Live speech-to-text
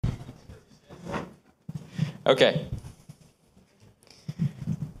Okay.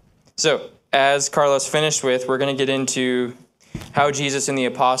 So, as Carlos finished with, we're going to get into how Jesus and the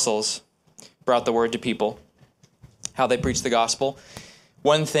apostles brought the word to people, how they preached the gospel.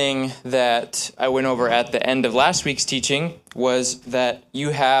 One thing that I went over at the end of last week's teaching was that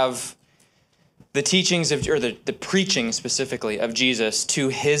you have the teachings of, or the preaching specifically of Jesus to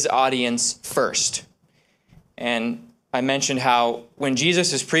his audience first. And I mentioned how when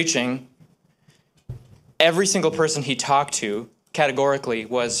Jesus is preaching, every single person he talked to categorically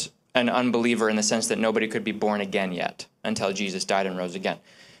was an unbeliever in the sense that nobody could be born again yet until Jesus died and rose again.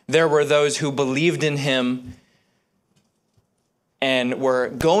 There were those who believed in him and were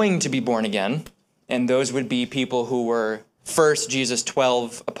going to be born again, and those would be people who were first Jesus'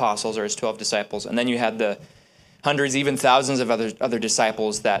 12 apostles or his 12 disciples, and then you had the hundreds, even thousands of other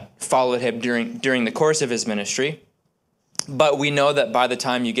disciples that followed him during the course of his ministry. But we know that by the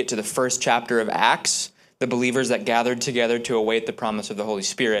time you get to the first chapter of Acts, the believers that gathered together to await the promise of the Holy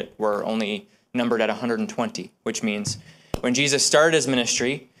Spirit were only numbered at 120, which means when Jesus started his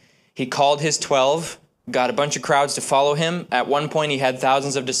ministry, he called his 12, got a bunch of crowds to follow him. At one point, he had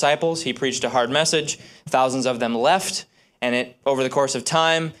thousands of disciples. He preached a hard message. Thousands of them left, and it, over the course of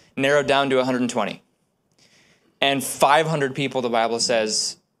time, narrowed down to 120. And 500 people, the Bible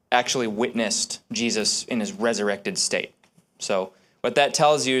says, actually witnessed Jesus in his resurrected state. So what that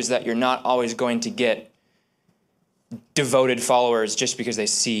tells you is that you're not always going to get devoted followers just because they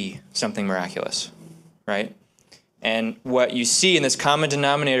see something miraculous, right? And what you see in this common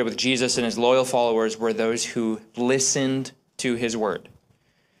denominator with Jesus and his loyal followers were those who listened to his word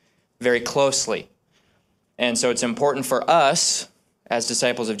very closely. And so it's important for us as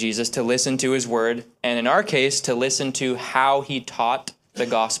disciples of Jesus to listen to his word, and in our case, to listen to how he taught the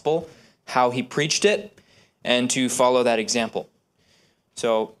gospel, how he preached it, and to follow that example.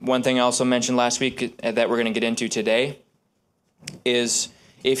 So one thing I also mentioned last week that we're going to get into today is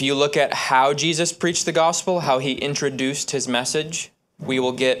if you look at how Jesus preached the gospel, how he introduced his message, we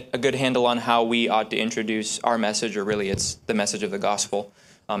will get a good handle on how we ought to introduce our message, or really it's the message of the gospel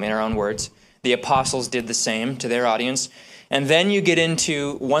in our own words. The apostles did the same to their audience. And then you get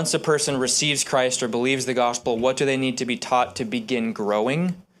into, once a person receives Christ or believes the gospel, what do they need to be taught to begin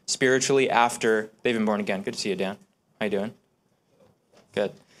growing spiritually after they've been born again? Good to see you, Dan. How you doing?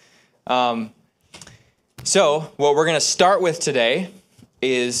 Good. So what we're going to start with today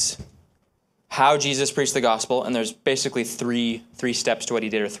is how Jesus preached the gospel, and there's basically three steps to what he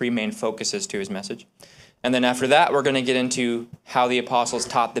did, or three main focuses to his message. And then after that, we're going to get into how the apostles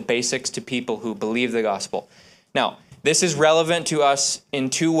taught the basics to people who believe the gospel. Now, this is relevant to us in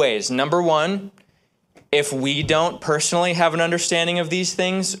two ways. Number one, if we don't personally have an understanding of these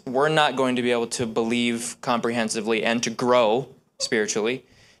things, we're not going to be able to believe comprehensively and to grow spiritually.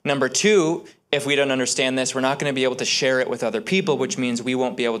 Number two, if we don't understand this, we're not going to be able to share it with other people, which means we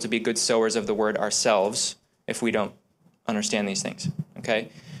won't be able to be good sowers of the word ourselves if we don't understand these things, okay?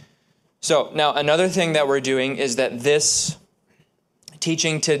 So now another thing that we're doing is that this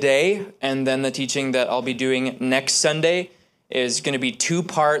teaching today and then the teaching that I'll be doing next Sunday is going to be two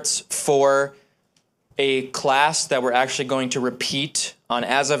parts for a class that we're actually going to repeat on,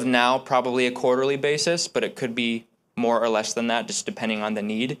 as of now, probably a quarterly basis, but it could be more or less than that, just depending on the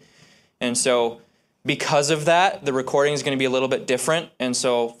need. And so because of that, the recording is going to be a little bit different. And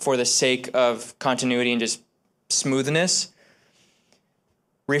so for the sake of continuity and just smoothness,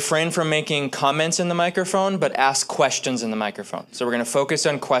 refrain from making comments in the microphone, but ask questions in the microphone. So we're going to focus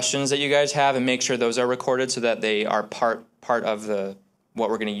on questions that you guys have and make sure those are recorded so that they are part of what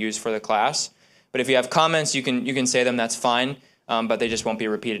we're going to use for the class. But if you have comments, you can say them, that's fine, but they just won't be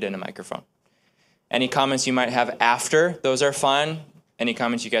repeated in a microphone. Any comments you might have after, those are fine. Any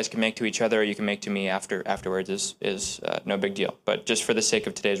comments you guys can make to each other or you can make to me afterwards is no big deal. But just for the sake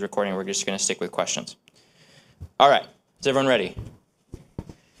of today's recording, we're just going to stick with questions. All right. Is everyone ready?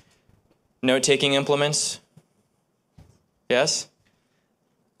 Note-taking implements? Yes?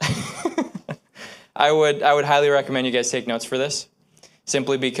 I would highly recommend you guys take notes for this,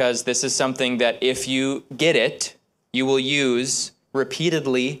 simply because this is something that if you get it, you will use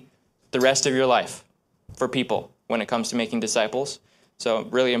repeatedly the rest of your life for people when it comes to making disciples. So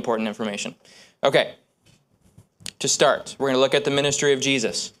really important information. Okay, to start, we're going to look at the ministry of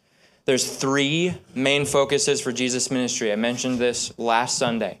Jesus. There's three main focuses for Jesus' ministry. I mentioned this last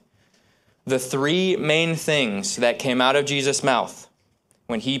Sunday. The three main things that came out of Jesus' mouth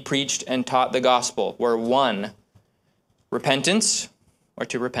when he preached and taught the gospel were: one, repentance, or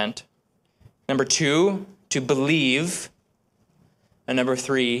to repent. Number two, to believe. And number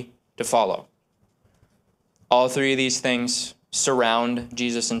three, to follow. All three of these things surround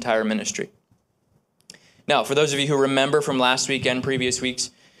Jesus' entire ministry. Now, for those of you who remember from last week and previous weeks,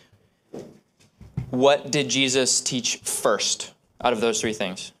 what did Jesus teach first out of those three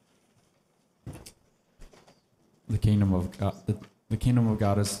things? The kingdom of God, the kingdom of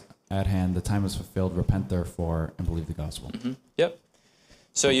God is at hand. The time is fulfilled. Repent, therefore, and believe the gospel. Mm-hmm. Yep.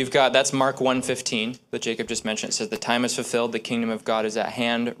 So you've got, that's Mark 1:15 that Jacob just mentioned. It says, the time is fulfilled. The kingdom of God is at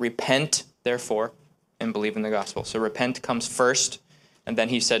hand. Repent, therefore, and believe in the gospel. So repent comes first, and then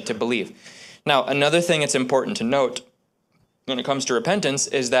he said to believe. Now, another thing that's important to note when it comes to repentance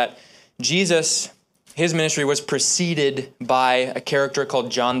is that Jesus, his ministry was preceded by a character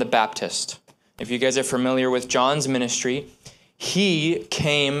called John the Baptist. If you guys are familiar with John's ministry, he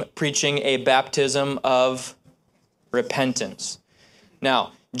came preaching a baptism of repentance.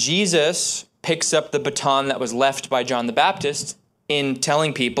 Now, Jesus picks up the baton that was left by John the Baptist in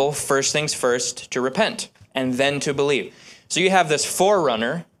telling people, first things first, to repent and then to believe. So you have this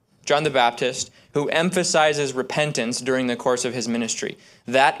forerunner, John the Baptist, who emphasizes repentance during the course of his ministry.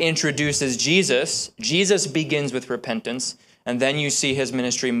 That introduces Jesus. Jesus begins with repentance, and then you see his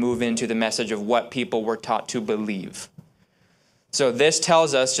ministry move into the message of what people were taught to believe. So this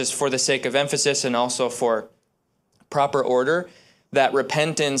tells us, just for the sake of emphasis and also for proper order, that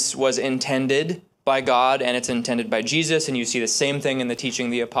repentance was intended by God and it's intended by Jesus, and you see the same thing in the teaching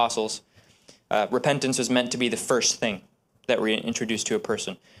of the apostles. Repentance was meant to be the first thing that we introduce to a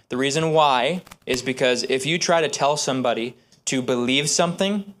person. The reason why is because if you try to tell somebody to believe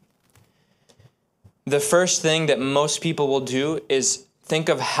something, the first thing that most people will do is think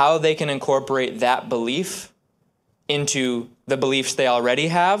of how they can incorporate that belief into the beliefs they already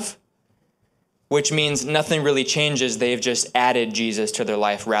have, which means nothing really changes. They've just added Jesus to their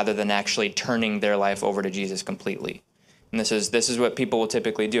life rather than actually turning their life over to Jesus completely. And this is what people will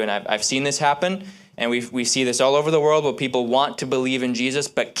typically do. And I've seen this happen, and we see this all over the world where people want to believe in Jesus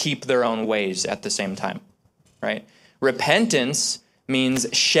but keep their own ways at the same time, right? Repentance means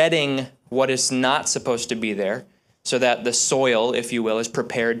shedding what is not supposed to be there so that the soil, if you will, is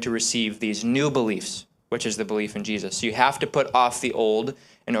prepared to receive these new beliefs, which is the belief in Jesus. So you have to put off the old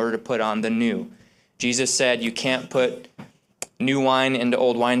in order to put on the new. Jesus said you can't put new wine into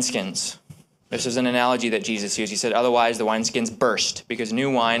old wineskins. This is an analogy that Jesus used. He said, otherwise the wineskins burst, because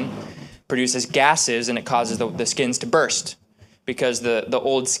new wine produces gases and it causes the skins to burst, because the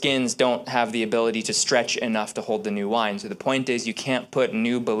old skins don't have the ability to stretch enough to hold the new wine. So the point is, you can't put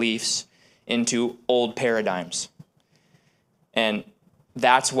new beliefs into old paradigms. And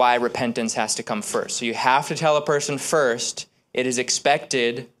that's why repentance has to come first. So you have to tell a person first, it is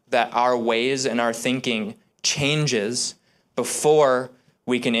expected that our ways and our thinking changes before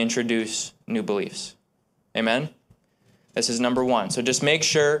we can introduce new beliefs. Amen? This is number one. So just make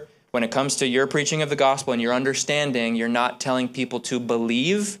sure when it comes to your preaching of the gospel and your understanding, you're not telling people to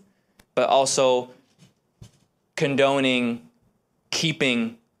believe, but also condoning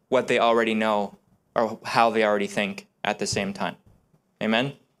keeping what they already know or how they already think at the same time.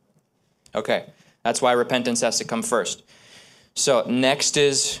 Amen? Okay, that's why repentance has to come first. So next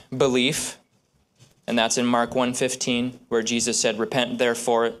is belief, and that's in Mark 1:15, where Jesus said, repent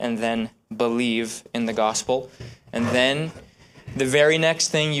therefore, and then believe in the gospel. And then the very next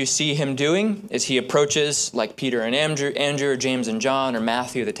thing you see him doing is he approaches, like Peter and Andrew, or James and John, or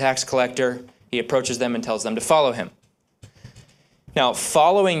Matthew, the tax collector. He approaches them and tells them to follow him. Now,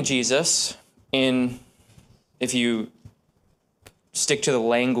 following Jesus, if you stick to the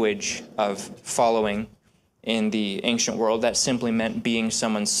language of following in the ancient world, that simply meant being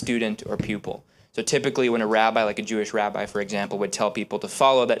someone's student or pupil. So typically when a rabbi, like a Jewish rabbi, for example, would tell people to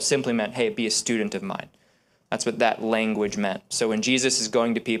follow, that simply meant, hey, be a student of mine. That's what that language meant. So when Jesus is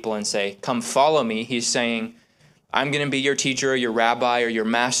going to people and say, come follow me, he's saying, I'm going to be your teacher or your rabbi or your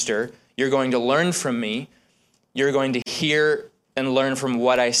master. You're going to learn from me. You're going to hear and learn from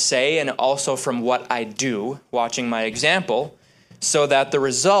what I say and also from what I do, watching my example, so that the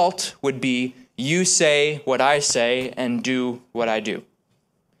result would be you say what I say and do what I do.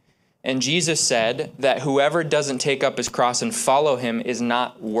 And Jesus said that whoever doesn't take up his cross and follow him is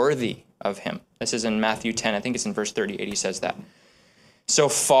not worthy of him. This is in Matthew 10. I think it's in verse 38 he says that. So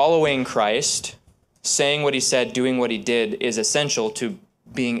following Christ, saying what he said, doing what he did, is essential to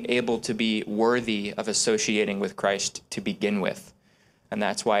being able to be worthy of associating with Christ to begin with. And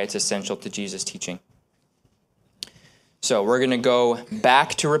that's why it's essential to Jesus' teaching. So we're going to go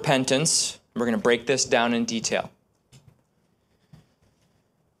back to repentance. We're going to break this down in detail.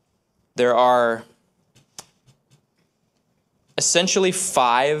 There are essentially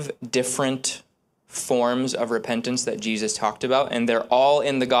 5 different forms of repentance that Jesus talked about, and they're all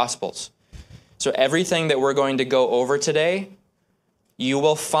in the Gospels. So everything that we're going to go over today, you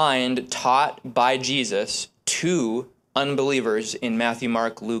will find taught by Jesus to unbelievers in Matthew,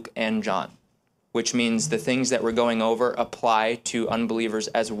 Mark, Luke, and John, which means the things that we're going over apply to unbelievers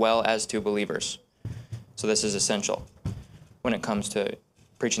as well as to believers. So this is essential when it comes to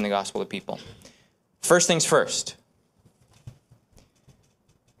preaching the gospel to people. First things first.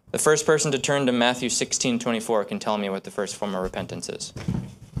 The first person to turn to Matthew 16:24 can tell me what the first form of repentance is.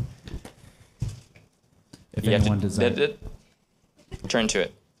 If anyone desires... Turn to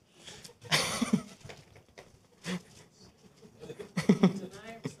it.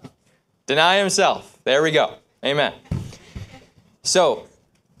 Deny himself. There we go. Amen. So,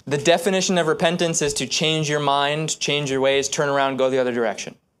 the definition of repentance is to change your mind, change your ways, turn around, go the other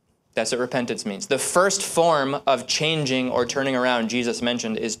direction. That's what repentance means. The first form of changing or turning around Jesus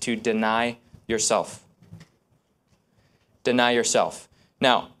mentioned is to deny yourself. Deny yourself.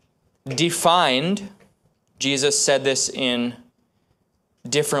 Now, defined, Jesus said this in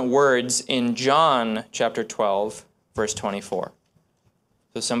different words in John chapter 12, verse 24.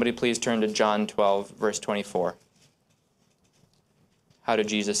 So somebody please turn to John 12, verse 24. How did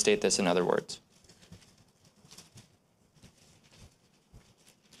Jesus state this in other words?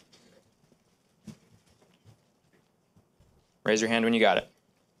 Raise your hand when you got it.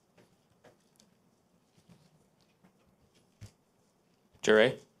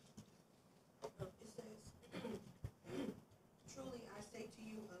 Jure?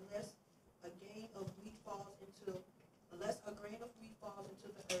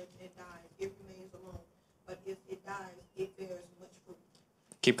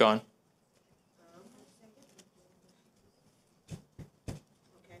 Keep going.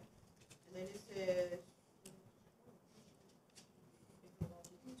 Okay. And then it says,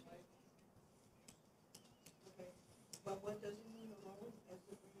 okay. But what does it mean alone?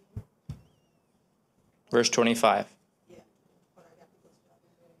 Verse 25. Yeah. But I got to go stop.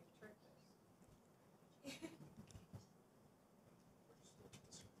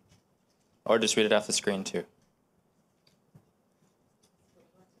 Or just read it off the screen too.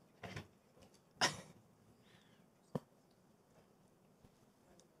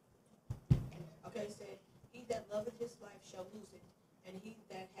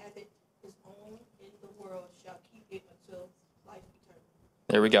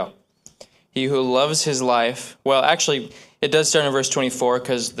 There we go. He who loves his life, well, actually, it does start in verse 24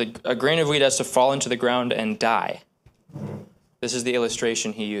 because a grain of wheat has to fall into the ground and die. This is the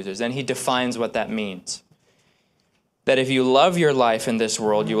illustration he uses. And he defines what that means. That if you love your life in this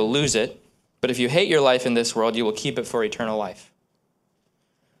world, you will lose it. But if you hate your life in this world, you will keep it for eternal life.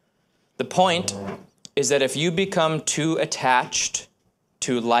 The point is that if you become too attached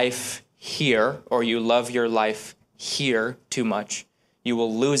to life here, or you love your life here too much, you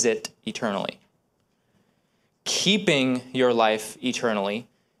will lose it eternally. Keeping your life eternally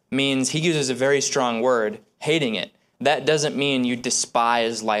means, he uses a very strong word, hating it. That doesn't mean you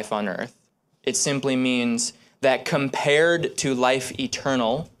despise life on earth. It simply means that compared to life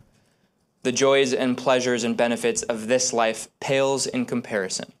eternal, the joys and pleasures and benefits of this life pales in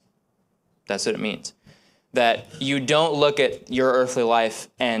comparison. That's what it means. That you don't look at your earthly life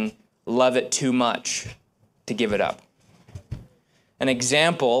and love it too much to give it up. An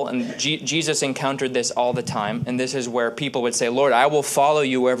example, and Jesus encountered this all the time, and this is where people would say, Lord, I will follow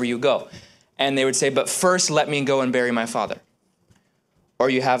you wherever you go. And they would say, but first let me go and bury my father. Or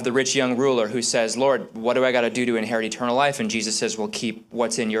you have the rich young ruler who says, Lord, what do I got to do to inherit eternal life? And Jesus says, well, keep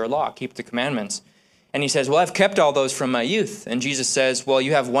what's in your law, keep the commandments. And he says, well, I've kept all those from my youth. And Jesus says, well,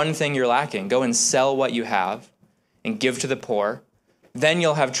 you have one thing you're lacking. Go and sell what you have and give to the poor. Then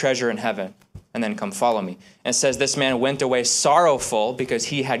you'll have treasure in heaven. And then come follow me. And it says this man went away sorrowful because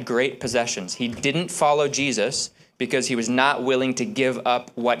he had great possessions. He didn't follow Jesus because he was not willing to give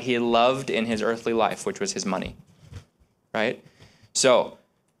up what he loved in his earthly life, which was his money. Right? So,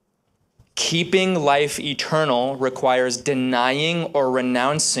 keeping life eternal requires denying or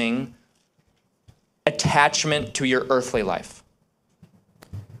renouncing attachment to your earthly life.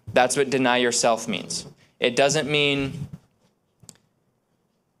 That's what deny yourself means. It doesn't mean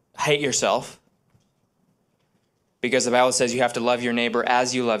hate yourself, because the Bible says you have to love your neighbor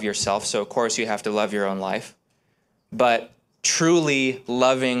as you love yourself, so of course you have to love your own life. But truly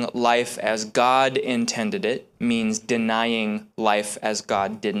loving life as God intended it means denying life as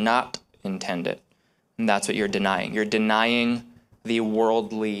God did not intend it. And that's what you're denying. You're denying the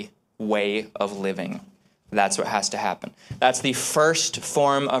worldly way of living. That's what has to happen. That's the first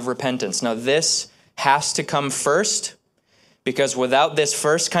form of repentance. Now, this has to come first, because without this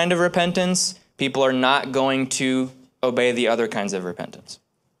first kind of repentance, people are not going to obey the other kinds of repentance.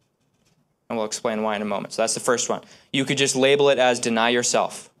 And we'll explain why in a moment. So that's the first one. You could just label it as deny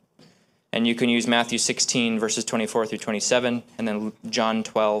yourself. And you can use Matthew 16, verses 24 through 27, and then John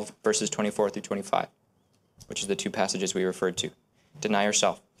 12, verses 24 through 25, which is the two passages we referred to. Deny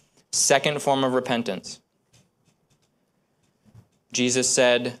yourself. Second form of repentance. Jesus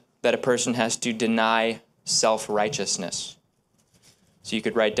said that a person has to deny self-righteousness. So you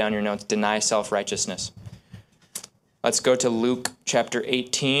could write down your notes, deny self-righteousness. Let's go to Luke chapter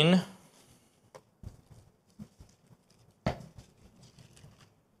 18.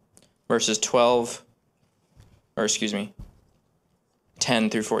 Verses 10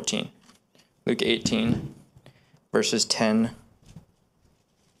 through 14. Luke 18, verses 10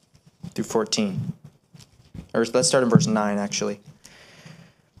 through 14. Or let's start in verse 9, actually.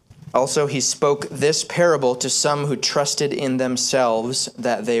 Also, he spoke this parable to some who trusted in themselves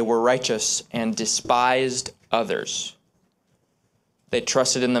that they were righteous and despised others. They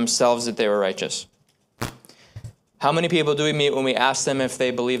trusted in themselves that they were righteous. How many people do we meet when we ask them if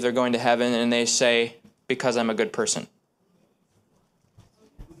they believe they're going to heaven and they say, because I'm a good person?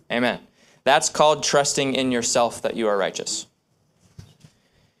 Amen. That's called trusting in yourself that you are righteous.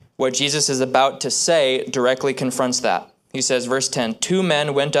 What Jesus is about to say directly confronts that. He says, verse 10, 2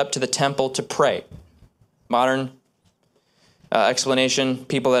 men went up to the temple to pray. Modern explanation,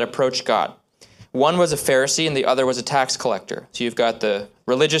 people that approach God. One was a Pharisee and the other was a tax collector. So you've got the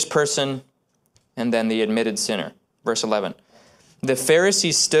religious person and then the admitted sinner. Verse 11, the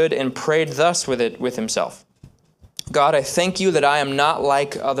Pharisee stood and prayed thus with himself. God, I thank you that I am not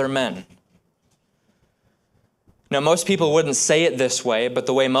like other men. Now, most people wouldn't say it this way, but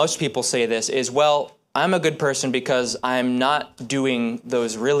the way most people say this is, well, I'm a good person because I'm not doing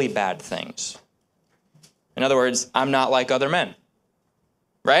those really bad things. In other words, I'm not like other men,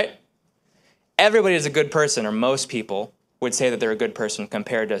 right? Everybody is a good person, or most people would say that they're a good person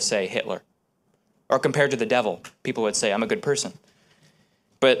compared to, say, Hitler. Or compared to the devil, people would say, I'm a good person.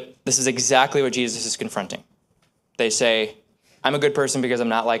 But this is exactly what Jesus is confronting. They say, I'm a good person because I'm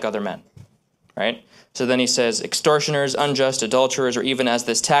not like other men, right? So then he says, extortioners, unjust, adulterers, or even as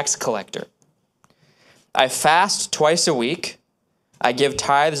this tax collector. I fast twice a week. I give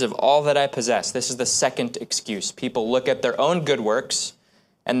tithes of all that I possess. This is the second excuse. People look at their own good works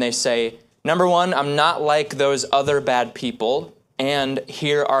and they say, number one, I'm not like those other bad people, and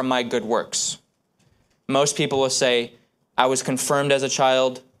here are my good works. Most people will say, I was confirmed as a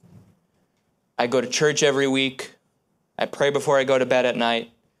child. I go to church every week. I pray before I go to bed at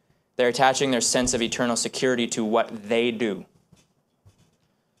night. They're attaching their sense of eternal security to what they do.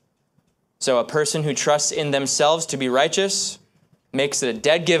 So a person who trusts in themselves to be righteous makes it a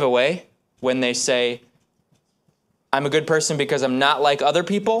dead giveaway when they say, I'm a good person because I'm not like other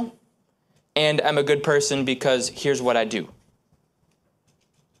people, and I'm a good person because here's what I do.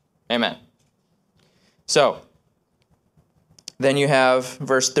 Amen. So, then you have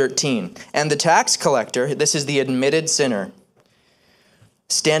verse 13. And the tax collector, this is the admitted sinner,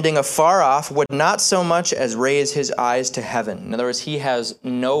 standing afar off, would not so much as raise his eyes to heaven. In other words, he has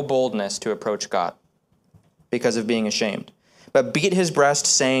no boldness to approach God because of being ashamed, but beat his breast,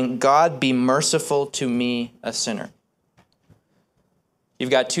 saying, God, be merciful to me, a sinner. You've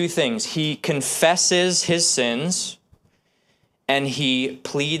got two things. He confesses his sins, and he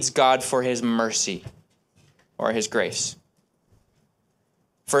pleads God for his mercy or his grace.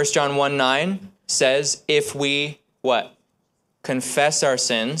 1 John 1:9 says, if we, what? Confess our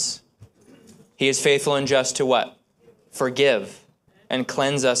sins, he is faithful and just to what? Forgive and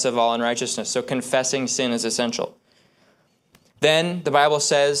cleanse us of all unrighteousness. So confessing sin is essential. Then the Bible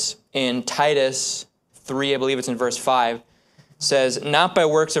says in Titus 3, I believe it's in verse 5, says, not by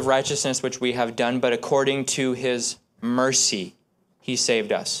works of righteousness which we have done, but according to his mercy he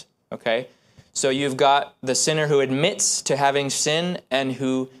saved us. Okay? So you've got the sinner who admits to having sin and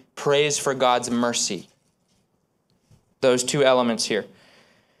who prays for God's mercy. Those two elements here.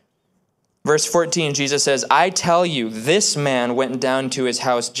 Verse 14, Jesus says, I tell you, this man went down to his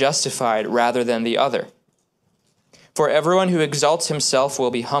house justified rather than the other. For everyone who exalts himself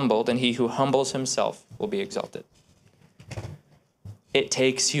will be humbled, and he who humbles himself will be exalted. It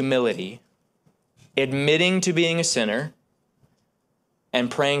takes humility, admitting to being a sinner, and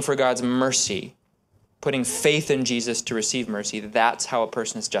praying for God's mercy, putting faith in Jesus to receive mercy. That's how a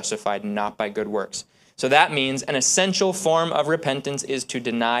person is justified, not by good works. So that means an essential form of repentance is to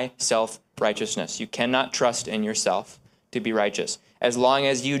deny self-righteousness. You cannot trust in yourself to be righteous. As long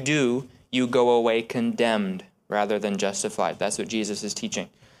as you do, you go away condemned rather than justified. That's what Jesus is teaching.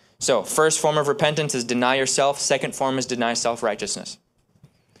 So, first form of repentance is deny yourself. Second form is deny self-righteousness.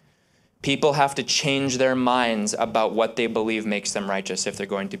 People have to change their minds about what they believe makes them righteous if they're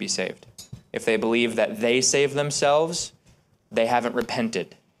going to be saved. If they believe that they save themselves, they haven't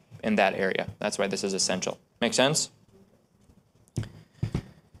repented in that area. That's why this is essential. Make sense?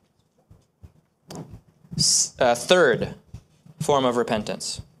 Third form of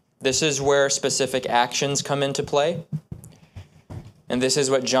repentance. This is where specific actions come into play. And this is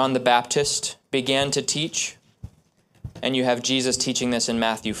what John the Baptist began to teach. And you have Jesus teaching this in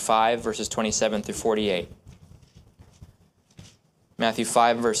Matthew 5, verses 27 through 48. Matthew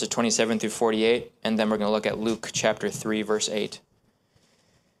 5, verses 27 through 48, and then we're going to look at Luke chapter 3, verse 8.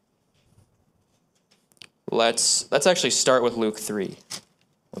 Let's actually start with Luke 3.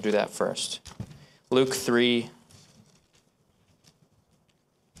 We'll do that first. Luke 3,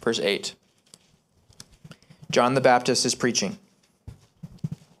 verse 8. John the Baptist is preaching.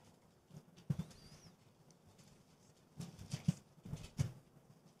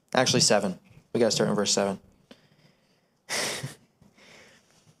 Actually, 7. We got to start in verse 7.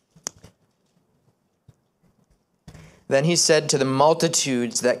 Then he said to the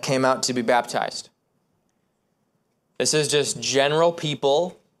multitudes that came out to be baptized. This is just general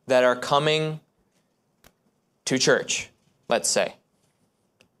people that are coming to church, let's say.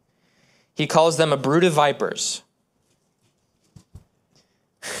 He calls them a brood of vipers.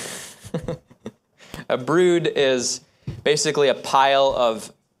 A brood is basically a pile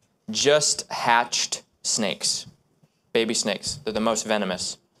of just hatched snakes, baby snakes. They're the most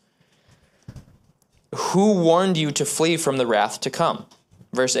venomous. Who warned you to flee from the wrath to come?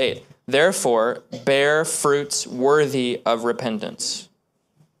 Verse 8. Therefore, bear fruits worthy of repentance.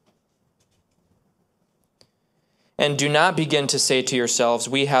 And do not begin to say to yourselves,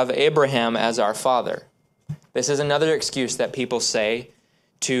 we have Abraham as our father. This is another excuse that people say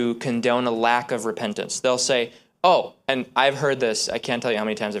to condone a lack of repentance. They'll say, oh, and I've heard this. I can't tell you how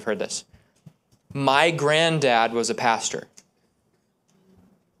many times I've heard this. My granddad was a pastor.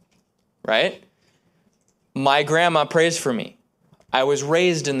 Right? My grandma prays for me. I was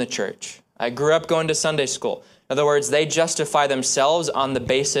raised in the church. I grew up going to Sunday school. In other words, they justify themselves on the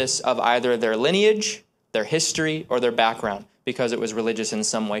basis of either their lineage, their history, or their background, because it was religious in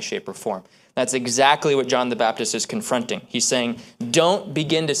some way, shape, or form. That's exactly what John the Baptist is confronting. He's saying, don't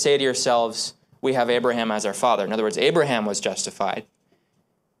begin to say to yourselves, we have Abraham as our father. In other words, Abraham was justified,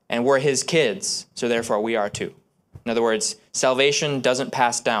 and we're his kids, so therefore we are too. In other words, salvation doesn't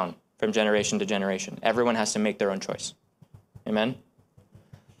pass down from generation to generation. Everyone has to make their own choice. Amen?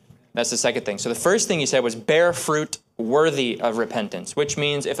 That's the second thing. So the first thing he said was bear fruit worthy of repentance, which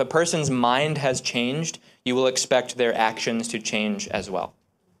means if a person's mind has changed, you will expect their actions to change as well.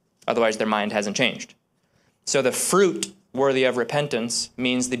 Otherwise, their mind hasn't changed. So the fruit worthy of repentance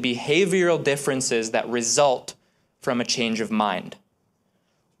means the behavioral differences that result from a change of mind.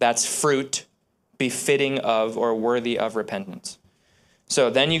 That's fruit befitting of or worthy of repentance. So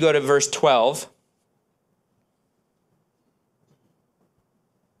then you go to verse 12.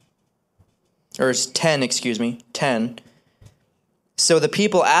 Or 10, 10. So the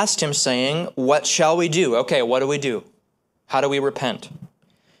people asked him, saying, what shall we do? Okay, what do we do? How do we repent?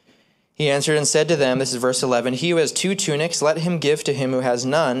 He answered and said to them, this is verse 11, he who has 2 tunics, let him give to him who has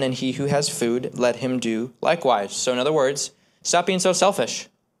none, and he who has food, let him do likewise. So in other words, stop being so selfish.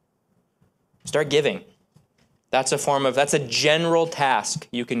 Start giving. That's a general task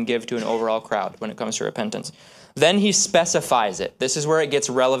you can give to an overall crowd when it comes to repentance. Then he specifies it. This is where it gets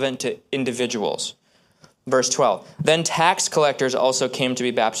relevant to individuals. Verse 12, then tax collectors also came to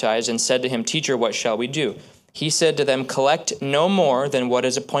be baptized and said to him, teacher, what shall we do? He said to them, collect no more than what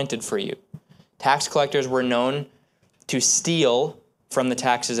is appointed for you. Tax collectors were known to steal from the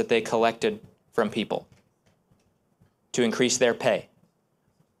taxes that they collected from people to increase their pay.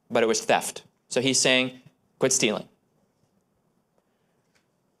 But it was theft. So he's saying, quit stealing.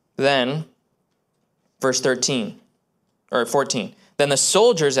 Then, verse 14. Then the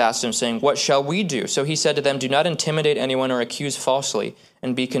soldiers asked him, saying, what shall we do? So he said to them, do not intimidate anyone or accuse falsely,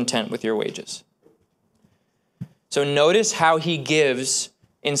 and be content with your wages. So notice how he gives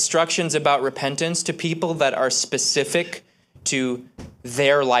instructions about repentance to people that are specific to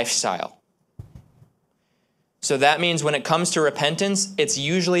their lifestyle. So that means when it comes to repentance, it's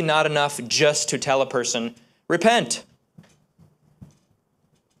usually not enough just to tell a person, repent.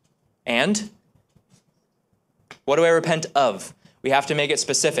 And what do I repent of? We have to make it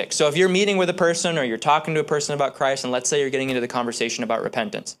specific. So if you're meeting with a person or you're talking to a person about Christ, and let's say you're getting into the conversation about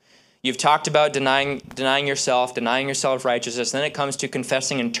repentance, you've talked about denying yourself, denying your self-righteousness, then it comes to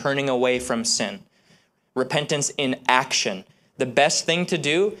confessing and turning away from sin. Repentance in action. The best thing to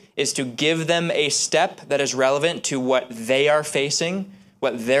do is to give them a step that is relevant to what they are facing,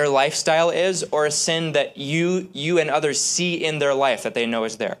 what their lifestyle is, or a sin that you and others see in their life that they know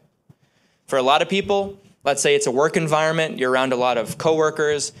is there. For a lot of people, let's say it's a work environment, you're around a lot of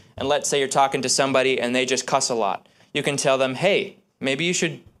coworkers, and let's say you're talking to somebody and they just cuss a lot. You can tell them, hey, maybe you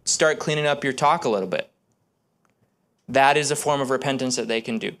should start cleaning up your talk a little bit. That is a form of repentance that they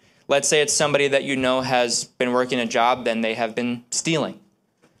can do. Let's say it's somebody that you know has been working a job, then they have been stealing.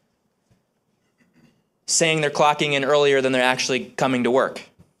 Saying they're clocking in earlier than they're actually coming to work.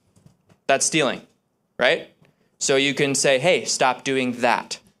 That's stealing, right? So you can say, hey, stop doing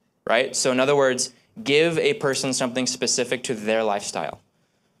that, right? So in other words, give a person something specific to their lifestyle.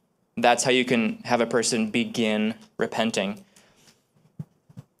 That's how you can have a person begin repenting.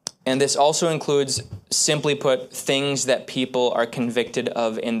 And this also includes, simply put, things that people are convicted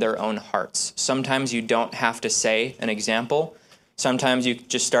of in their own hearts. Sometimes you don't have to say an example. Sometimes you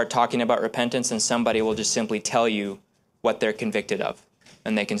just start talking about repentance and somebody will just simply tell you what they're convicted of,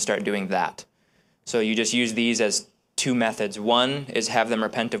 and they can start doing that. So you just use these as two methods. One is have them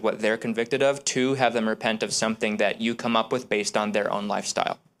repent of what they're convicted of. Two, have them repent of something that you come up with based on their own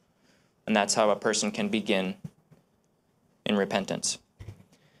lifestyle. And that's how a person can begin in repentance.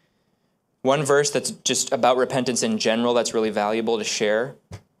 One verse that's just about repentance in general that's really valuable to share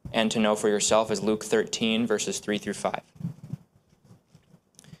and to know for yourself is Luke 13, verses 3 through 5.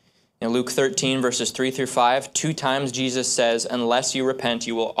 In Luke 13, verses 3 through 5, 2 times Jesus says, unless you repent,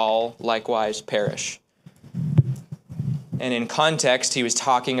 you will all likewise perish. And in context, he was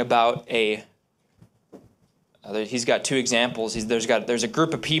talking about he's got 2 examples. There's a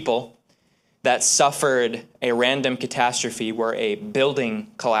group of people that suffered a random catastrophe where a building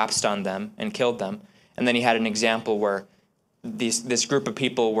collapsed on them and killed them. And then he had an example where this group of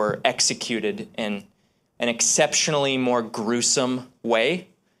people were executed in an exceptionally more gruesome way.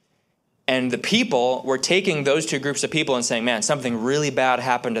 And the people were taking those 2 groups of people and saying, man, something really bad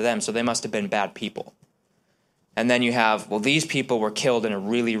happened to them, so they must have been bad people. And then you have, well, these people were killed in a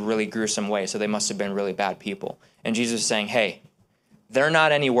really, really gruesome way, so they must have been really bad people. And Jesus is saying, hey, they're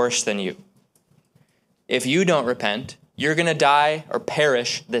not any worse than you. If you don't repent, you're going to die or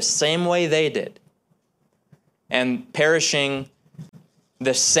perish the same way they did. And perishing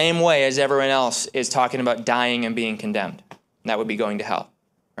the same way as everyone else is talking about dying and being condemned. That would be going to hell,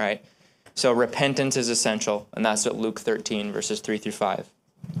 right? So repentance is essential, and that's what Luke 13, verses 3 through 5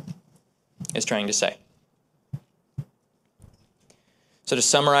 is trying to say. So to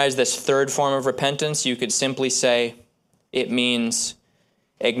summarize this third form of repentance, you could simply say it means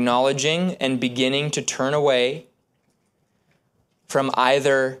acknowledging and beginning to turn away from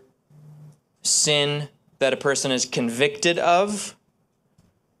either sin that a person is convicted of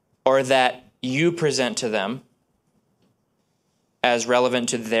or that you present to them as relevant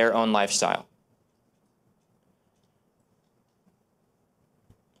to their own lifestyle.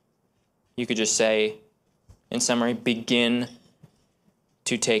 You could just say, in summary, begin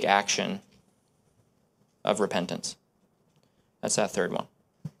to take action of repentance. That's that third one.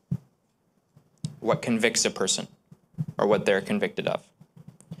 What convicts a person or what they're convicted of.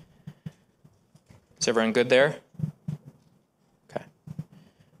 Is everyone good there? Okay.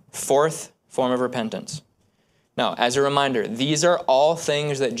 Fourth form of repentance. Now, as a reminder, these are all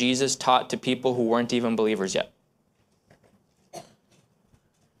things that Jesus taught to people who weren't even believers yet.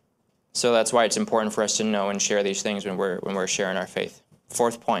 So that's why it's important for us to know and share these things when we're sharing our faith.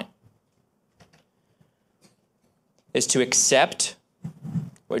 Fourth point is to accept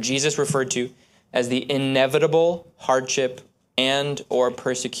what Jesus referred to as the inevitable hardship and or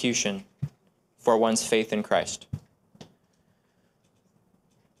persecution for one's faith in Christ.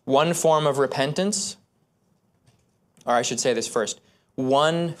 One form of repentance, or I should say this first,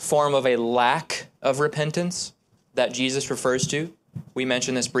 one form of a lack of repentance that Jesus refers to, we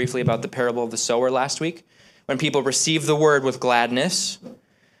mentioned this briefly about the parable of the sower last week, when people receive the word with gladness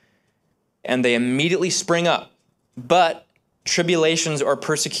and they immediately spring up, but tribulations or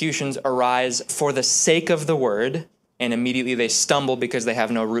persecutions arise for the sake of the word, and immediately they stumble because they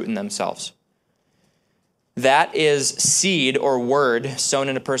have no root in themselves. That is seed or word sown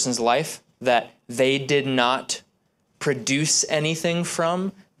in a person's life that they did not produce anything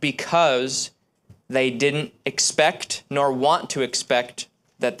from because they didn't expect nor want to expect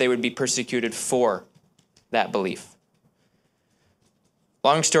that they would be persecuted for that belief.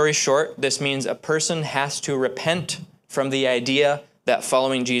 Long story short, this means a person has to repent from the idea that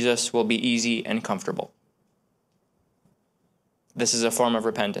following Jesus will be easy and comfortable. This is a form of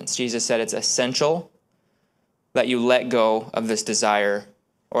repentance. Jesus said it's essential that you let go of this desire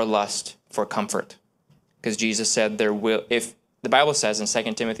or lust for comfort. Because Jesus said if the Bible says in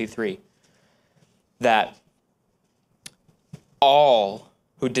 2 Timothy 3 that all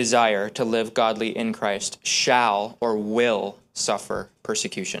who desire to live godly in Christ shall or will suffer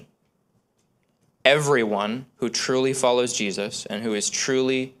persecution. everyone who truly follows Jesus and who is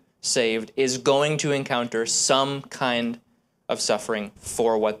truly saved is going to encounter some kind of suffering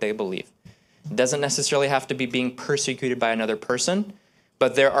for what they believe. It doesn't necessarily have to be being persecuted by another person,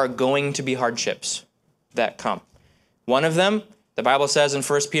 but there are going to be hardships that come. One of them, the Bible says in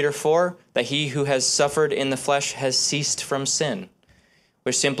 1 Peter 4, that he who has suffered in the flesh has ceased from sin,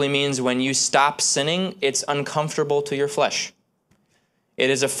 which simply means when you stop sinning, it's uncomfortable to your flesh. It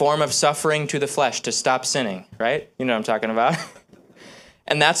is a form of suffering to the flesh to stop sinning, right? You know what I'm talking about.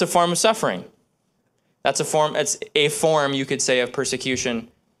 And that's a form of suffering. It's a form, you could say, of persecution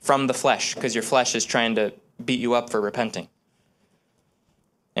from the flesh, because your flesh is trying to beat you up for repenting.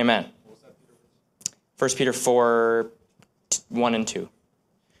 Amen. 1 Peter 4, 1 and 2.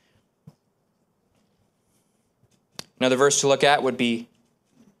 Another verse to look at would be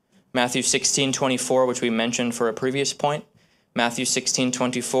Matthew 16:24, which we mentioned for a previous point. Matthew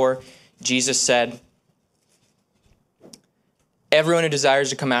 16:24, Jesus said, everyone who desires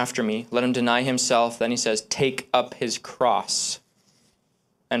to come after me, let him deny himself. Then he says, take up his cross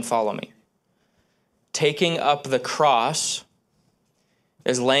and follow me. Taking up the cross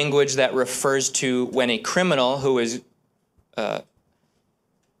is language that refers to when a criminal who is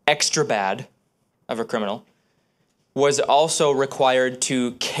extra bad of a criminal was also required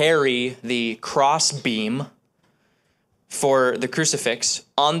to carry the cross beam for the crucifix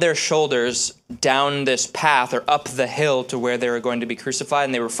on their shoulders down this path or up the hill to where they were going to be crucified,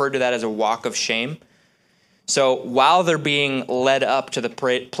 and they referred to that as a walk of shame. So while they're being led up to the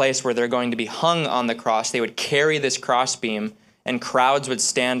place where they're going to be hung on the cross, they would carry this crossbeam, and crowds would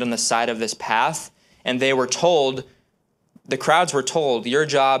stand on the side of this path, and the crowds were told, your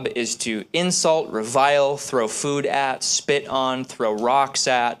job is to insult, revile, throw food at, spit on, throw rocks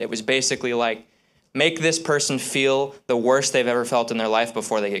at. It was basically like, make this person feel the worst they've ever felt in their life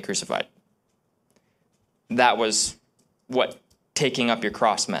before they get crucified. That was what taking up your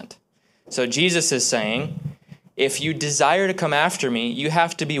cross meant. So Jesus is saying, if you desire to come after me, you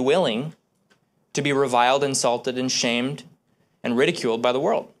have to be willing to be reviled, insulted, and shamed, and ridiculed by the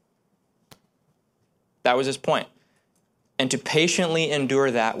world. That was his point. And to patiently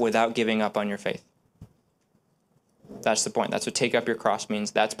endure that without giving up on your faith. That's the point. That's what take up your cross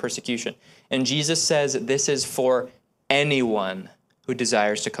means. That's persecution. And Jesus says this is for anyone who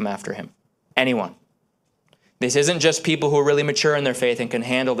desires to come after him. Anyone. This isn't just people who are really mature in their faith and can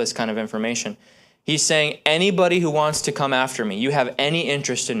handle this kind of information. He's saying anybody who wants to come after me, you have any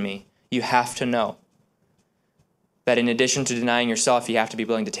interest in me, you have to know that in addition to denying yourself, you have to be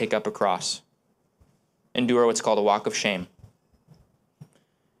willing to take up a cross. Endure what's called a walk of shame.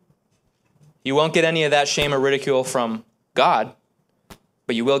 You won't get any of that shame or ridicule from God,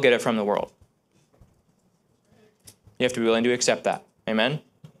 but you will get it from the world. You have to be willing to accept that. Amen?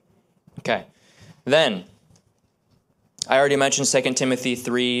 Okay. Then, I already mentioned 2 Timothy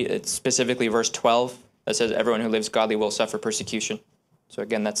 3, it's specifically verse 12, that says everyone who lives godly will suffer persecution. So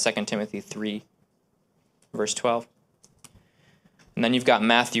again, that's 2 Timothy 3, verse 12. And then you've got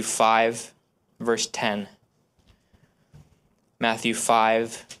Matthew 5, verse 10. Matthew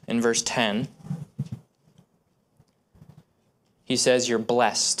 5 and verse 10. He says you're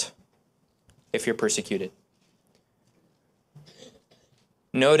blessed if you're persecuted.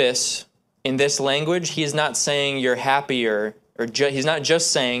 Notice, in this language, he's not saying you're happy he's not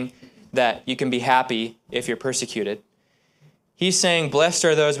just saying that you can be happy if you're persecuted. He's saying, blessed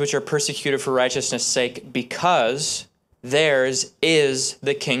are those which are persecuted for righteousness' sake, because theirs is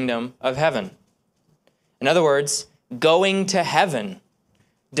the kingdom of heaven. In other words, going to heaven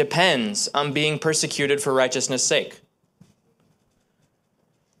depends on being persecuted for righteousness' sake.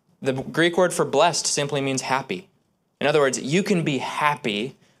 The Greek word for blessed simply means happy. In other words, you can be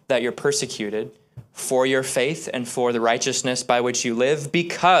happy that you're persecuted for your faith and for the righteousness by which you live,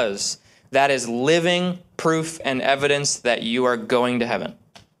 because that is living proof and evidence that you are going to heaven.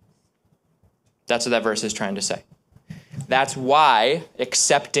 That's what that verse is trying to say. That's why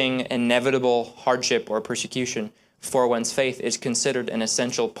accepting inevitable hardship or persecution for one's faith is considered an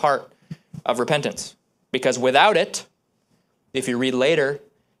essential part of repentance. Because without it, if you read later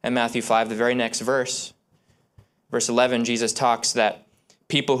in Matthew 5, the very next verse, verse 11, Jesus talks that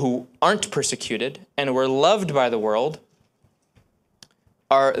people who aren't persecuted and were loved by the world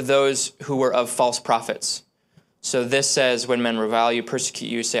are those who were of false prophets. So this says, when men revile you, persecute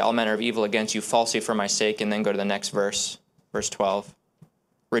you, say all manner of evil against you falsely for my sake, and then go to the next verse, verse 12.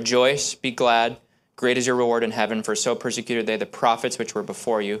 Rejoice, be glad, great is your reward in heaven, for so persecuted they the prophets which were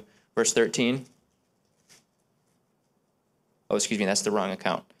before you. Verse 13. Oh, excuse me, that's the wrong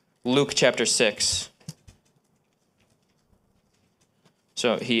account. Luke chapter 6.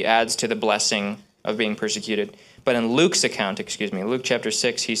 So he adds to the blessing of being persecuted. But in Luke's account, Luke chapter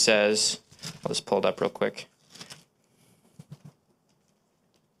 6, he says, I'll just pull it up real quick.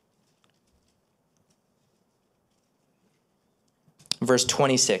 Verse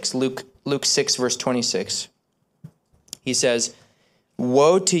 26, Luke 6, verse 26. He says,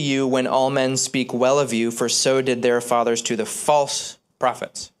 "Woe to you when all men speak well of you, for so did their fathers to the false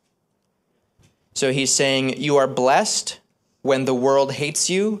prophets." So he's saying, you are blessed when the world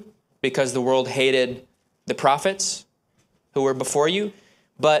hates you, because the world hated the prophets who were before you.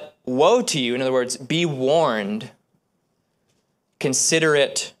 But woe to you, in other words, be warned, consider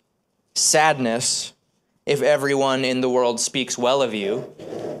it sadness if everyone in the world speaks well of you,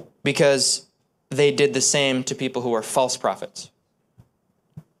 because they did the same to people who were false prophets.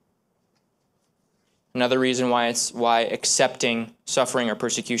 Another reason why accepting suffering or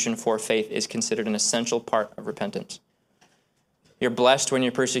persecution for faith is considered an essential part of repentance. You're blessed when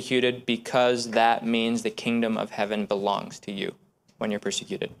you're persecuted because that means the kingdom of heaven belongs to you when you're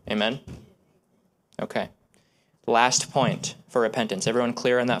persecuted. Amen? Okay. Last point for repentance. Everyone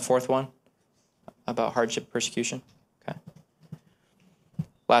clear on that fourth one about hardship, persecution? Okay.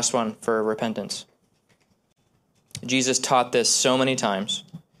 Last one for repentance. Jesus taught this so many times.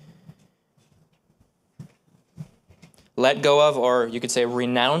 Let go of, or you could say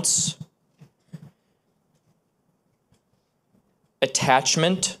renounce,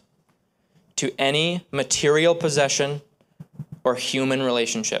 attachment to any material possession or human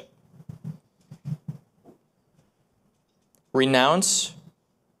relationship. Renounce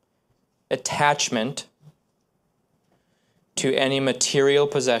attachment to any material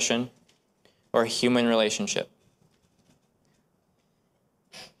possession or human relationship.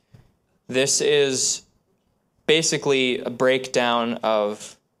 This is basically a breakdown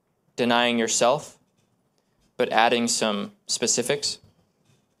of denying yourself, but adding some specifics.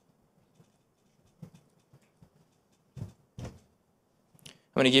 I'm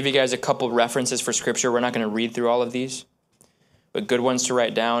going to give you guys a couple references for Scripture. We're not going to read through all of these, but good ones to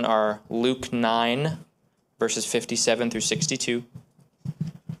write down are Luke 9, verses 57 through 62.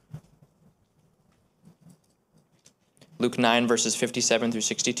 Luke 9, verses 57 through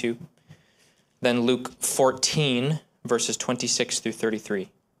 62. Then Luke 14, verses 26 through 33.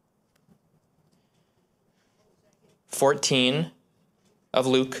 14 of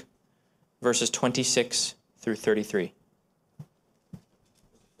Luke, verses 26 through 33.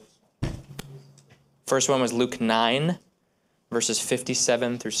 First one was Luke 9, verses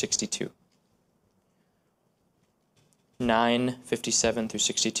 57 through 62. 9, 57 through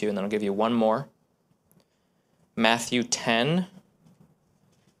 62, and then I'll give you one more. Matthew 10,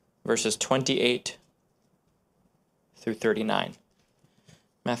 verses 28 through 39.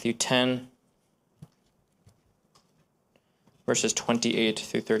 Matthew 10, verses 28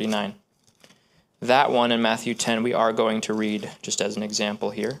 through 39. That one in Matthew 10 we are going to read just as an example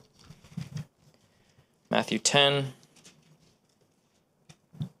here. Matthew 10,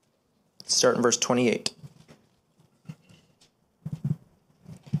 start in verse 28.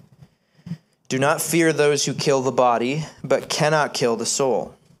 Do not fear those who kill the body, but cannot kill the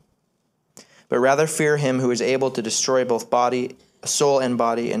soul. But rather fear him who is able to destroy both soul and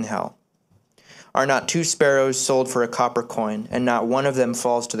body in hell. Are not 2 sparrows sold for a copper coin, and not one of them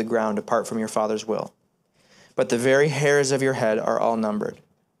falls to the ground apart from your Father's will? But the very hairs of your head are all numbered.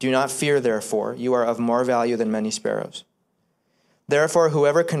 Do not fear, therefore, you are of more value than many sparrows. Therefore,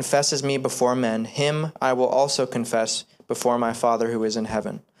 whoever confesses me before men, him I will also confess before my Father who is in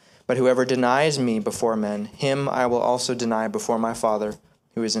heaven. But whoever denies me before men, him I will also deny before my Father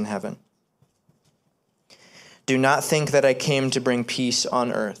who is in heaven. Do not think that I came to bring peace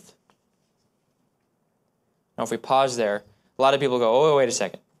on earth. Now, if we pause there, a lot of people go, oh, wait a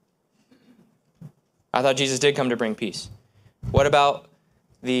second. I thought Jesus did come to bring peace. What about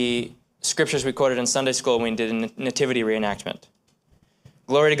the scriptures we quoted in Sunday school when we did a nativity reenactment?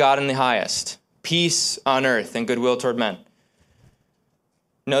 Glory to God in the highest, peace on earth and goodwill toward men.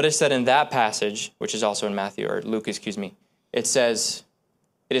 Notice that in that passage, which is also in Matthew, or Luke, it says,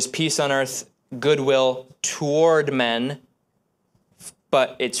 it is peace on earth, goodwill toward men,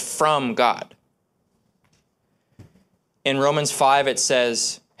 but it's from God. In Romans 5, it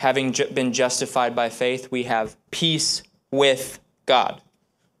says, having been justified by faith, we have peace with God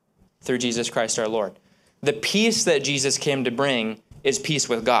through Jesus Christ our Lord. The peace that Jesus came to bring is peace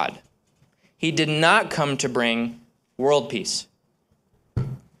with God. He did not come to bring world peace.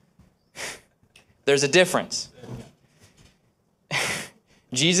 There's a difference.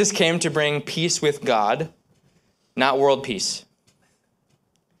 Jesus came to bring peace with God, not world peace.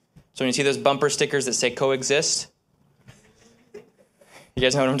 So when you see those bumper stickers that say coexist, You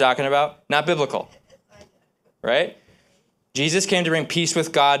guys know what I'm talking about? Not biblical, right? Jesus came to bring peace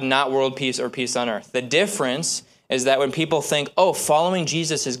with God, not world peace or peace on earth. The difference is that when people think, oh, following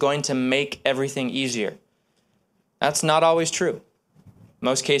Jesus is going to make everything easier, that's not always true.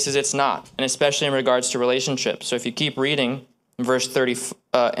 Most cases it's not, and especially in regards to relationships. So if you keep reading,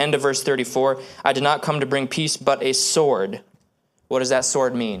 end of verse 34, I did not come to bring peace but a sword. What does that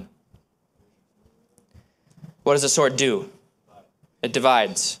sword mean? What does a sword do? It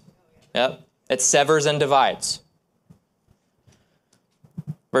divides. Yep. It severs and divides.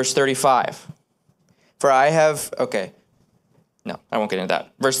 Verse 35. No, I won't get into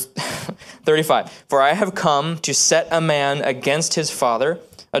that. Verse 35. For I have come to set a man against his father,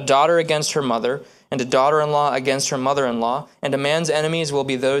 a daughter against her mother, and a daughter-in-law against her mother-in-law, and a man's enemies will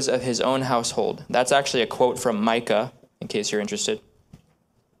be those of his own household. That's actually a quote from Micah, in case you're interested.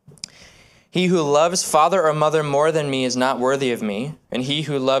 He who loves father or mother more than me is not worthy of me, and he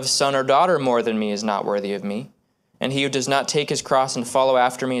who loves son or daughter more than me is not worthy of me, and he who does not take his cross and follow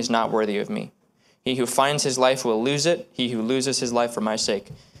after me is not worthy of me. He who finds his life will lose it. He who loses his life for my sake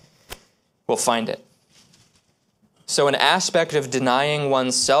will find it. So an aspect of denying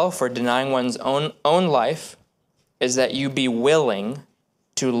oneself or denying one's own life is that you be willing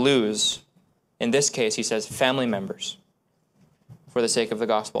to lose, in this case, he says, family members for the sake of the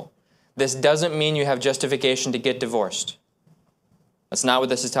gospel. This doesn't mean you have justification to get divorced. That's not what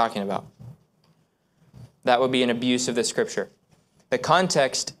this is talking about. That would be an abuse of the scripture. The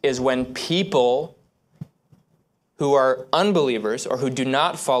context is when people who are unbelievers or who do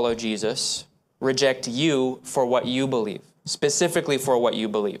not follow Jesus reject you for what you believe, specifically for what you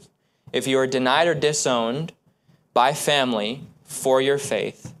believe. If you are denied or disowned by family for your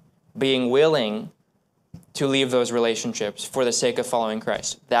faith, being willing to leave those relationships for the sake of following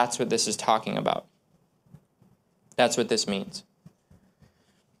Christ, that's what this is talking about. That's what this means.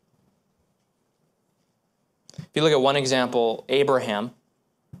 If you look at one example, Abraham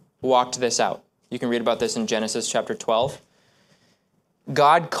walked this out. You can read about this in Genesis chapter 12.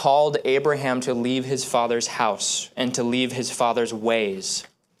 God called Abraham to leave his father's house and to leave his father's ways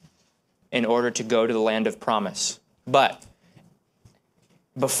in order to go to the land of promise. But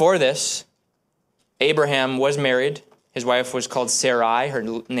before this, Abraham was married. His wife was called Sarai. Her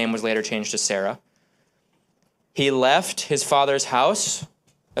name was later changed to Sarah. He left his father's house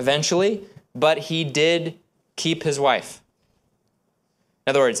eventually, but he did keep his wife.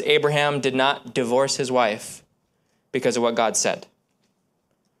 In other words, Abraham did not divorce his wife because of what God said.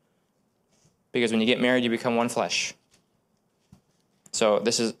 Because when you get married, you become one flesh. So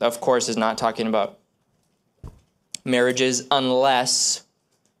this is, of course, is not talking about marriages unless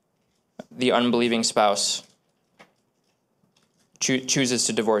the unbelieving spouse chooses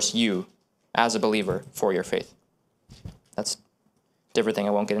to divorce you as a believer for your faith. That's a different thing.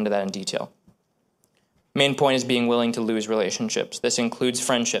 I won't get into that in detail. Main point is being willing to lose relationships. This includes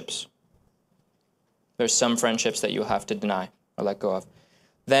friendships. There's some friendships that you'll have to deny or let go of.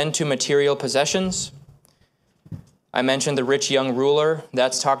 Then to material possessions. I mentioned the rich young ruler.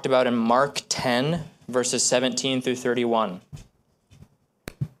 That's talked about in Mark 10, verses 17 through 31.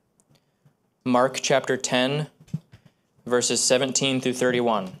 Mark chapter 10, verses 17 through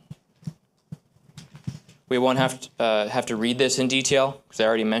 31. We won't have to read this in detail because I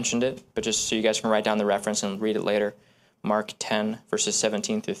already mentioned it, but just so you guys can write down the reference and read it later. Mark 10, verses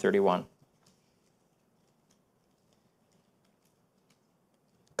 17 through 31.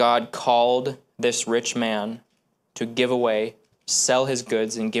 God called this rich man to give away, sell his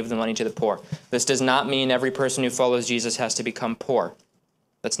goods, and give the money to the poor. This does not mean every person who follows Jesus has to become poor.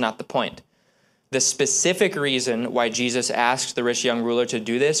 That's not the point. The specific reason why Jesus asked the rich young ruler to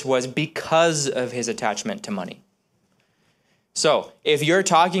do this was because of his attachment to money. So, if you're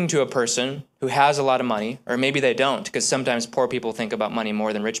talking to a person who has a lot of money, or maybe they don't, because sometimes poor people think about money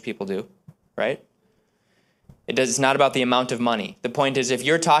more than rich people do, right? It's not about the amount of money. The point is, if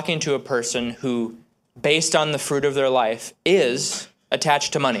you're talking to a person who, based on the fruit of their life, is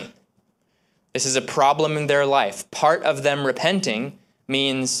attached to money, this is a problem in their life. Part of them repenting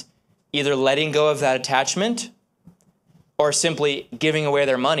means either letting go of that attachment or simply giving away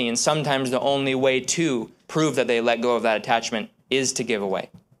their money. And sometimes the only way to prove that they let go of that attachment is to give away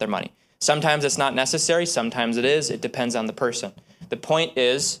their money. Sometimes it's not necessary. Sometimes it is. It depends on the person. The point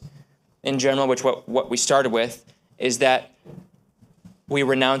is, in general, which what we started with, is that we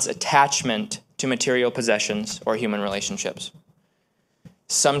renounce attachment to material possessions or human relationships.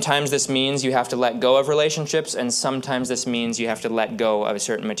 Sometimes this means you have to let go of relationships, and sometimes this means you have to let go of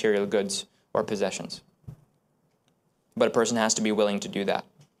certain material goods or possessions. But a person has to be willing to do that.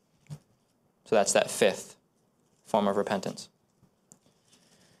 So that's that fifth form of repentance.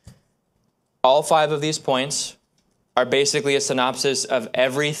 All 5 of these points are basically a synopsis of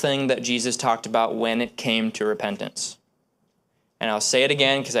everything that Jesus talked about when it came to repentance. And I'll say it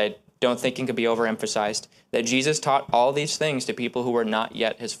again because I don't think it could be overemphasized, that Jesus taught all these things to people who were not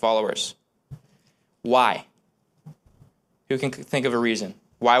yet his followers. Why? Who can think of a reason?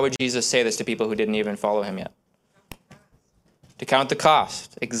 Why would Jesus say this to people who didn't even follow him yet? To count the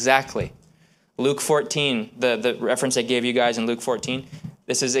cost. Exactly. Luke 14, the reference I gave you guys in Luke 14,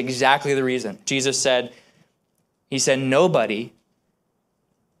 this is exactly the reason. Jesus said, nobody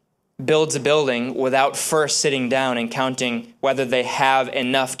builds a building without first sitting down and counting whether they have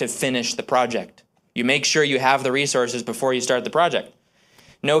enough to finish the project. You make sure you have the resources before you start the project.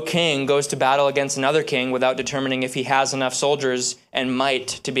 No king goes to battle against another king without determining if he has enough soldiers and might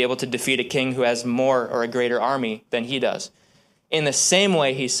to be able to defeat a king who has more or a greater army than he does. In the same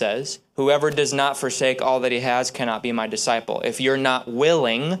way, he says, whoever does not forsake all that he has cannot be my disciple. If you're not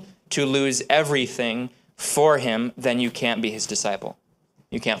willing to lose everything for him, then you can't be his disciple.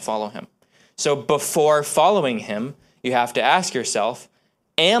 You can't follow him. So before following him, you have to ask yourself,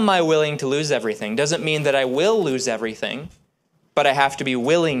 am I willing to lose everything? Doesn't mean that I will lose everything, but I have to be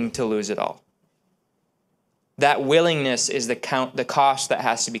willing to lose it all. That willingness is the cost that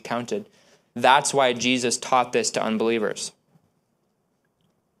has to be counted. That's why Jesus taught this to unbelievers.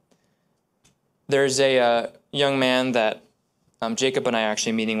 There's a young man that Jacob and I are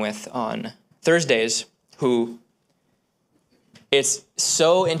actually meeting with on Thursdays who it's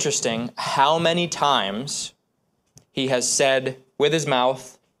so interesting how many times he has said with his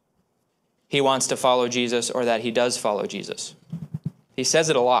mouth he wants to follow Jesus or that he does follow Jesus. He says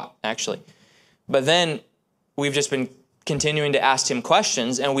it a lot, actually. But then we've just been continuing to ask him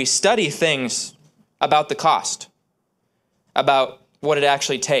questions, and we study things about the cost, about what it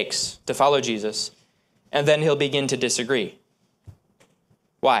actually takes to follow Jesus, and then he'll begin to disagree.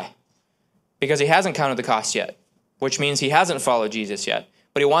 Why? Because he hasn't counted the cost yet, which means he hasn't followed Jesus yet,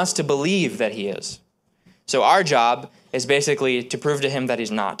 but he wants to believe that he is. So our job is basically to prove to him that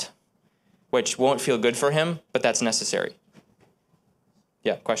he's not, which won't feel good for him, but that's necessary.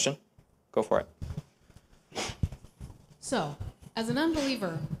 Yeah, question? Go for it. So, as an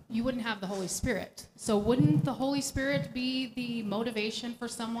unbeliever, you wouldn't have the Holy Spirit. So wouldn't the Holy Spirit be the motivation for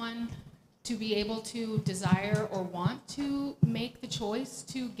someone to be able to desire or want to make the choice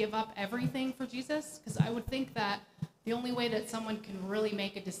to give up everything for Jesus? Because I would think that the only way that someone can really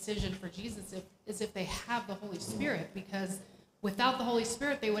make a decision for Jesus is if they have the Holy Spirit, because without the Holy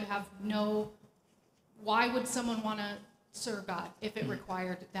Spirit, they would have why would someone want to serve God if it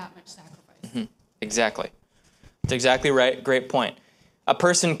required that much sacrifice? Mm-hmm. Exactly. That's exactly right. Great point. A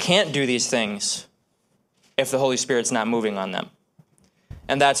person can't do these things if the Holy Spirit's not moving on them.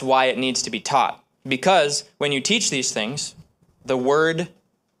 And that's why it needs to be taught. Because when you teach these things, the word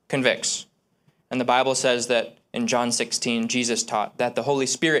convicts. And the Bible says that in John 16, Jesus taught that the Holy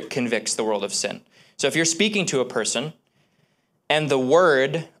Spirit convicts the world of sin. So if you're speaking to a person and the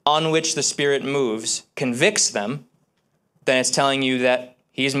word on which the Spirit moves convicts them, then it's telling you that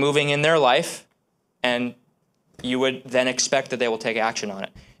he's moving in their life, and you would then expect that they will take action on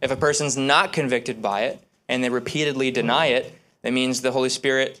it. If a person's not convicted by it and they repeatedly deny it, that means the Holy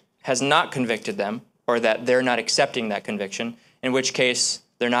Spirit has not convicted them, or that they're not accepting that conviction, in which case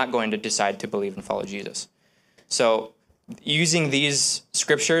they're not going to decide to believe and follow Jesus. So using these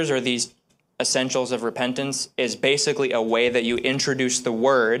scriptures or these essentials of repentance is basically a way that you introduce the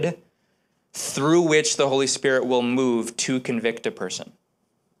word through which the Holy Spirit will move to convict a person.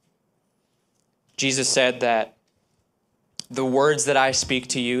 Jesus said that the words that I speak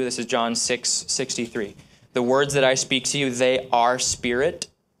to you, this is John 6:63, the words that I speak to you, they are spirit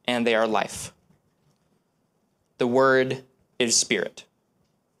and they are life. The word is spirit.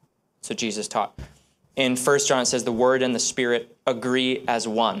 So Jesus taught. In 1 John it says the word and the spirit agree as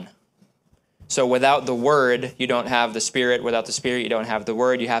one. So without the word, you don't have the spirit. Without the spirit, you don't have the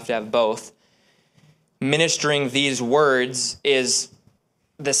word. You have to have both. Ministering these words is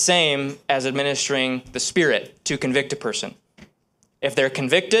the same as administering the Spirit to convict a person. If they're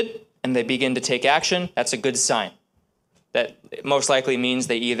convicted and they begin to take action, that's a good sign. That most likely means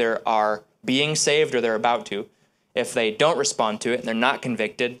they either are being saved or they're about to. If they don't respond to it and they're not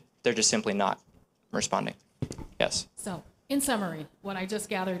convicted, they're just simply not responding. Yes? So, in summary, what I just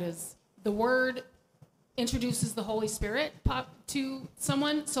gathered is the word introduces the Holy Spirit to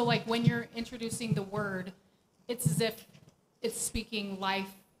someone. So like when you're introducing the word, it's as if it's speaking life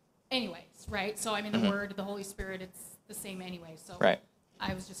anyways, right? So I mean, the word, the Holy Spirit, it's the same anyway. So right.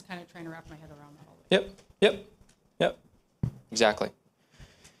 I was just kind of trying to wrap my head around that all the way. Yep. Exactly.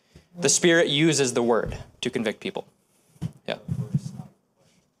 The Spirit uses the word to convict people. Yeah.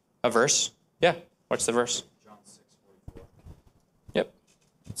 A verse? Yeah. What's the verse? John 6:44. Yep.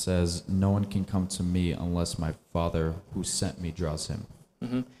 It says, "No one can come to me unless my Father who sent me draws him."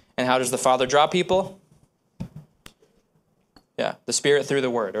 And how does the Father draw people? Yeah, the Spirit through the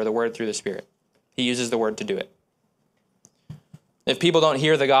Word, or the Word through the Spirit. He uses the Word to do it. If people don't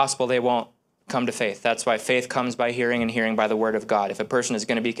hear the gospel, they won't come to faith. That's why faith comes by hearing, and hearing by the Word of God. If a person is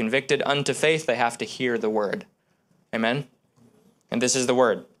going to be convicted unto faith, they have to hear the Word. Amen? And this is the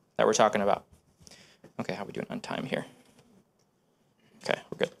Word that we're talking about. Okay, how are we doing on time here? Okay,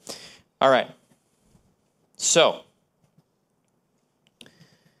 we're good. All right. So,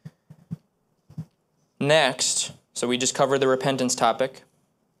 next, so we just covered the repentance topic.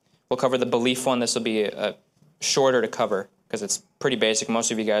 We'll cover the belief one. This will be shorter to cover because it's pretty basic.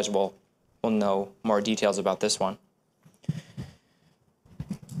 Most of you guys will know more details about this one.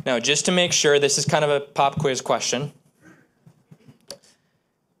 Now, just to make sure, this is kind of a pop quiz question.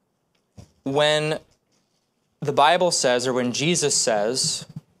 When the Bible says, or when Jesus says,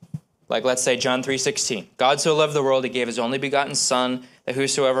 like let's say John 3:16, God so loved the world, he gave his only begotten Son, that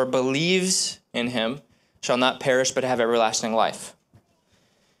whosoever believes in him shall not perish but have everlasting life.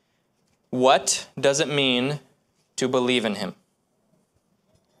 What does it mean to believe in him?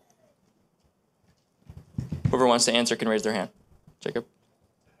 Whoever wants to answer can raise their hand. Jacob?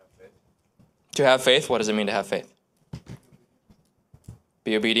 To have faith. What does it mean to have faith?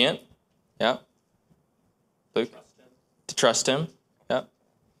 Be obedient. Yeah. Luke? To trust him. Yeah.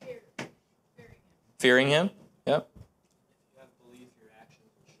 Fearing him. Yeah.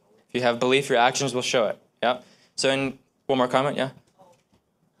 If you have belief, your actions will show it. Yeah. So, one more comment. Yeah.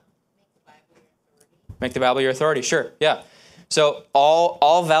 Make the Bible your authority. Sure. Yeah. So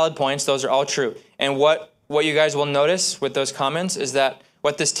all valid points. Those are all true. And what you guys will notice with those comments is that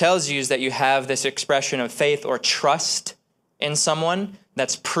what this tells you is that you have this expression of faith or trust in someone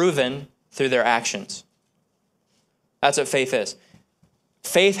that's proven through their actions. That's what faith is.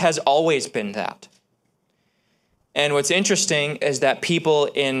 Faith has always been that. And what's interesting is that people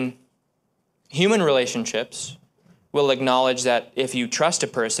in human relationships will acknowledge that if you trust a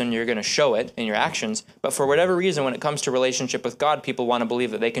person, you're going to show it in your actions. But for whatever reason, when it comes to relationship with God, people want to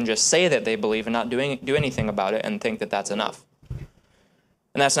believe that they can just say that they believe and not do anything about it and think that that's enough.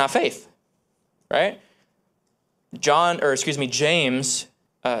 And that's not faith, right? James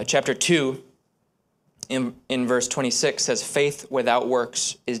chapter 2 in verse 26 says, faith without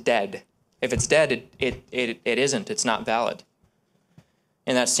works is dead. If it's dead, it isn't. It's not valid.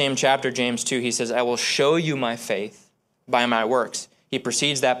 In that same chapter, James 2, he says, I will show you my faith by my works. He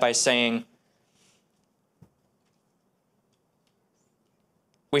precedes that by saying,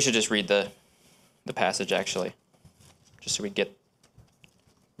 we should just read the passage, actually, just so we get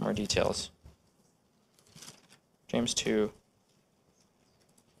more details. James 2.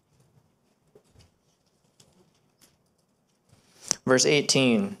 Verse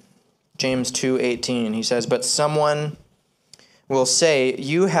 18. James 2:18. He says, but someone will say,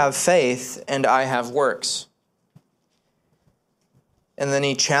 you have faith and I have works. And then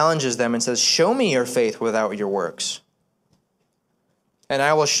he challenges them and says, show me your faith without your works, and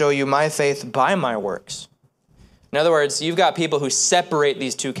I will show you my faith by my works. In other words, you've got people who separate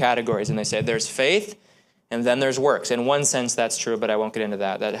these two categories, and they say there's faith and then there's works. In one sense, that's true, but I won't get into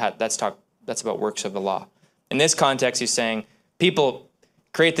that. That's about works of the law. In this context, he's saying people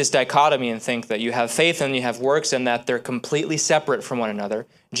create this dichotomy and think that you have faith and you have works and that they're completely separate from one another.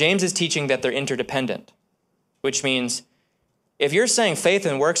 James is teaching that they're interdependent, which means if you're saying faith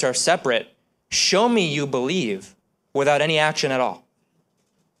and works are separate, show me you believe without any action at all.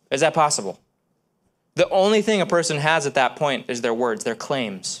 Is that possible? The only thing a person has at that point is their words, their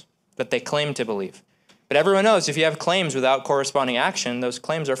claims, that they claim to believe. But everyone knows if you have claims without corresponding action, those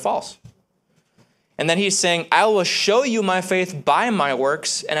claims are false. And then he's saying, I will show you my faith by my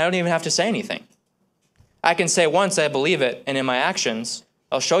works, and I don't even have to say anything. I can say once I believe it, and in my actions,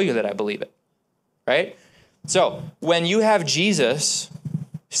 I'll show you that I believe it. Right? So, when you have Jesus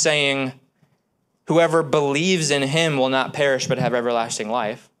saying, whoever believes in him will not perish but have everlasting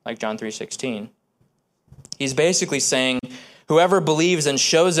life, like John 3:16, he's basically saying, whoever believes and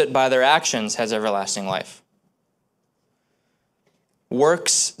shows it by their actions has everlasting life.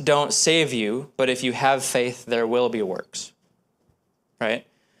 Works don't save you, but if you have faith, there will be works. Right?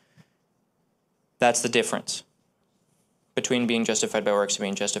 That's the difference between being justified by works and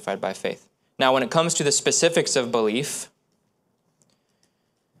being justified by faith. Now, when it comes to the specifics of belief,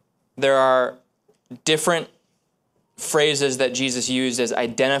 there are different phrases that Jesus used as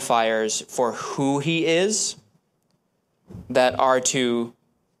identifiers for who he is that are to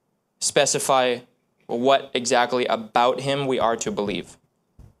specify what exactly about him we are to believe.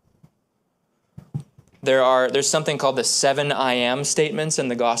 There's something called the 7 I am statements in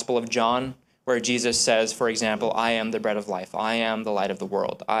the Gospel of John, where Jesus says, for example, I am the bread of life. I am the light of the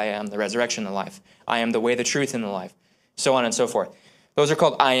world. I am the resurrection and the life. I am the way, the truth, and the life. So on and so forth. Those are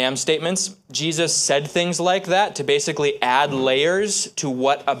called I am statements. Jesus said things like that to basically add layers to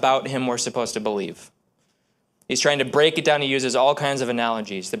what about him we're supposed to believe. He's trying to break it down. He uses all kinds of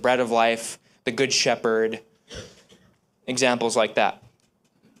analogies. The bread of life, the good shepherd, examples like that.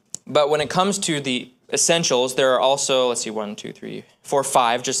 But when it comes to the essentials, there are also, let's see, 1, 2, 3, 4,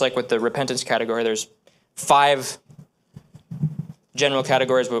 5, just like with the repentance category, there's 5 general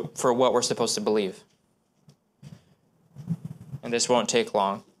categories for what we're supposed to believe. And this won't take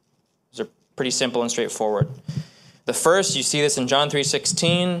long. These are pretty simple and straightforward. The first, you see this in John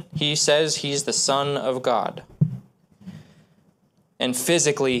 3:16, he says he's the Son of God. And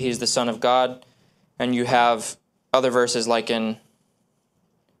physically, he's the Son of God. And you have other verses like in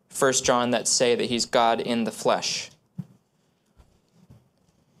 1 John that say that he's God in the flesh.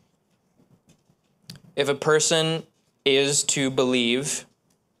 If a person is to believe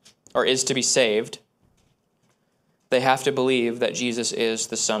or is to be saved, they have to believe that Jesus is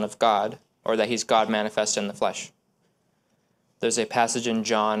the Son of God or that he's God manifest in the flesh. There's a passage in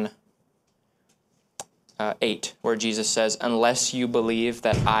John 8 where Jesus says, unless you believe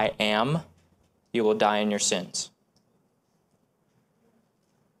that I am, you will die in your sins.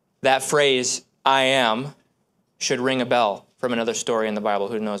 That phrase, I am, should ring a bell from another story in the Bible.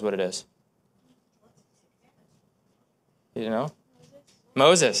 Who knows what it is? You know?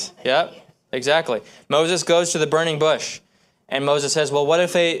 Moses. Yep, exactly. Moses goes to the burning bush, and Moses says, well, what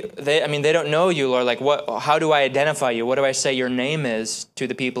if they don't know you, Lord. Like, how do I identify you? What do I say your name is to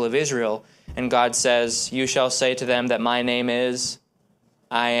the people of Israel? And God says, you shall say to them that my name is,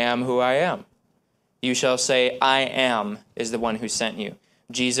 I am who I am. You shall say, I am is the one who sent you.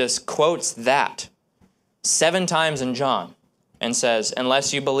 Jesus quotes that 7 times in John and says,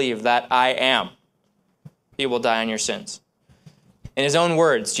 unless you believe that I am, you will die in your sins. In his own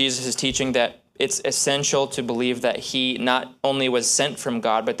words, Jesus is teaching that it's essential to believe that he not only was sent from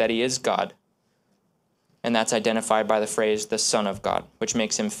God, but that he is God. And that's identified by the phrase, the Son of God, which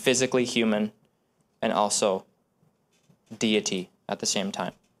makes him physically human and also deity at the same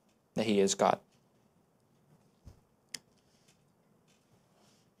time, that he is God.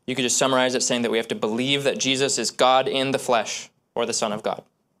 You could just summarize it saying that we have to believe that Jesus is God in the flesh, or the Son of God.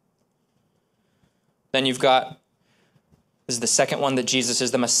 Then you've got, this is the second one, that Jesus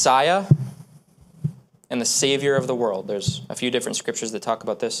is the Messiah and the Savior of the world. There's a few different scriptures that talk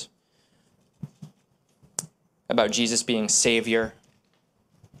about this, about Jesus being Savior.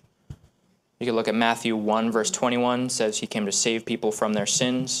 You can look at Matthew 1, verse 21, says he came to save people from their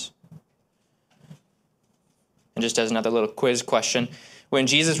sins. And just as another little quiz question, when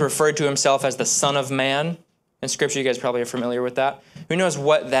Jesus referred to himself as the Son of Man, in Scripture, you guys probably are familiar with that. Who knows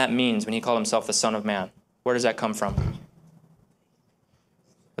what that means when he called himself the Son of Man? Where does that come from?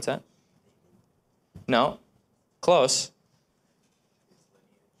 What's that? No? Close.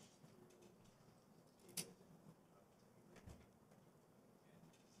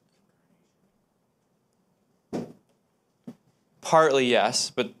 Partly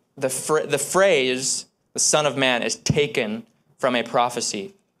yes, but the phrase, the Son of Man, is taken from a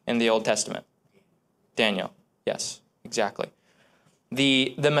prophecy in the Old Testament. Daniel. Yes, exactly.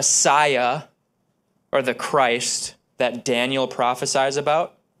 The Messiah, or the Christ, that Daniel prophesies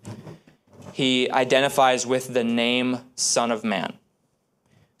about, he identifies with the name Son of Man.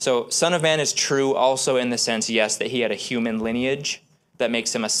 So Son of Man is true also in the sense, yes, that he had a human lineage that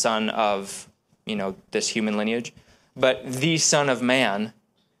makes him a son of, this human lineage. But the Son of Man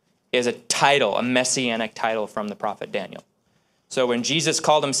is a title, a messianic title from the prophet Daniel. So when Jesus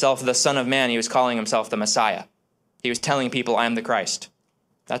called himself the Son of Man, he was calling himself the Messiah. He was telling people, I am the Christ.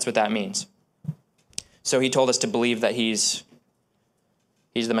 That's what that means. So he told us to believe that he's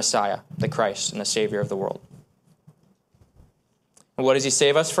the Messiah, the Christ, and the Savior of the world. And what does he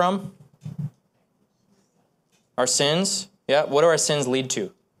save us from? Our sins. Yeah, what do our sins lead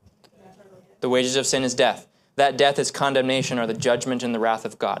to? The wages of sin is death. That death is condemnation, or the judgment and the wrath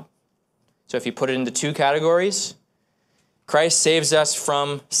of God. So if you put it into 2 categories, Christ saves us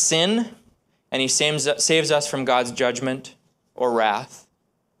from sin, and he saves us from God's judgment or wrath.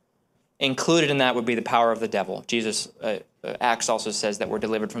 Included in that would be the power of the devil. Jesus, Acts also says that we're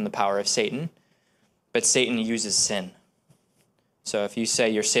delivered from the power of Satan, but Satan uses sin. So if you say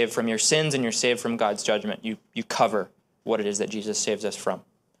you're saved from your sins and you're saved from God's judgment, you cover what it is that Jesus saves us from.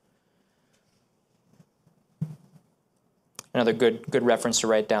 Another good reference to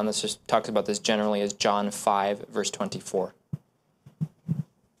write down that just talks about this generally is John 5, verse 24.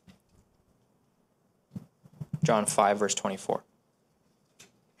 John 5, verse 24.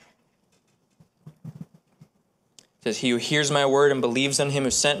 It says, "He who hears my word and believes on him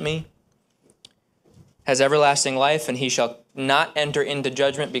who sent me has everlasting life, and he shall not enter into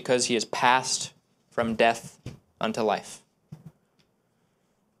judgment, because he is passed from death unto life."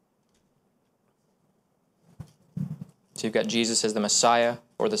 So you've got Jesus as the Messiah,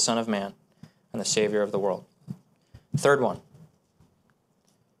 or the Son of Man, and the Savior of the world. Third one.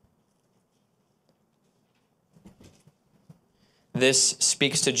 This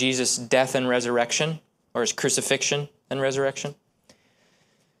speaks to Jesus' death and resurrection, or his crucifixion and resurrection.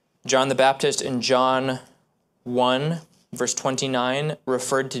 John the Baptist in John 1, verse 29,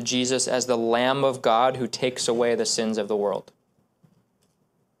 referred to Jesus as the Lamb of God who takes away the sins of the world.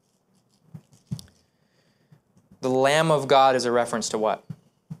 The Lamb of God is a reference to what?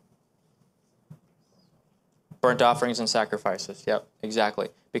 Burnt offerings and sacrifices. Yep, exactly.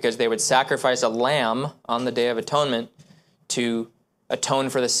 Because they would sacrifice a lamb on the Day of Atonement to atone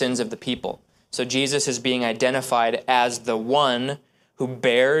for the sins of the people. So Jesus is being identified as the one who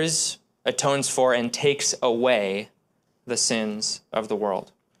bears, atones for, and takes away the sins of the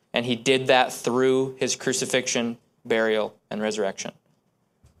world. And he did that through his crucifixion, burial, and resurrection.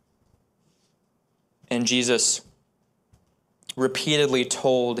 And Jesus repeatedly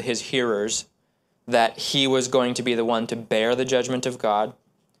told his hearers that he was going to be the one to bear the judgment of God,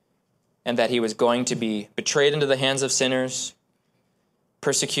 and that he was going to be betrayed into the hands of sinners,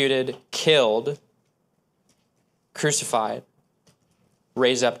 persecuted, killed, crucified,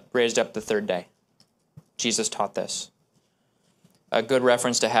 raised up the third day. Jesus taught this. A good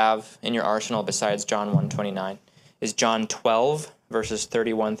reference to have in your arsenal besides John 1:29 is John 12, verses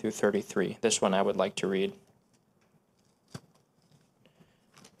 31 through 33. This one I would like to read.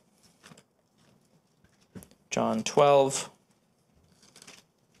 John 12,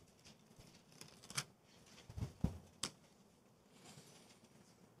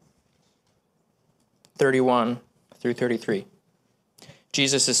 (31 through 33).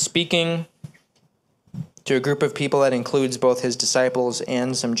 Jesus is speaking to a group of people that includes both his disciples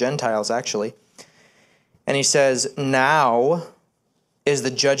and some Gentiles, actually. And he says, "Now is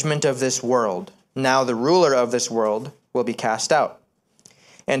the judgment of this world. Now the ruler of this world will be cast out.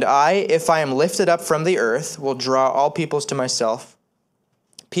 And I, if I am lifted up from the earth, will draw all peoples to myself."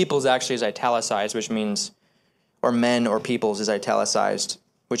 Peoples actually is italicized, which means, or men or peoples is italicized,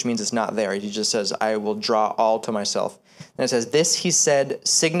 which means it's not there. He just says, "I will draw all to myself." And it says, "This he said,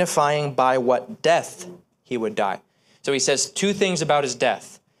 signifying by what death he would die." So he says two things about his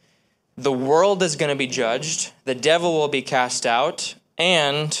death. The world is going to be judged, the devil will be cast out,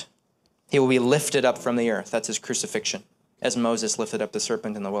 and he will be lifted up from the earth. That's his crucifixion, as Moses lifted up the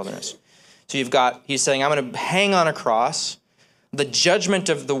serpent in the wilderness. So he's saying, I'm going to hang on a cross. The judgment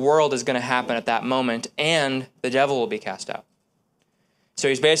of the world is going to happen at that moment, and the devil will be cast out. So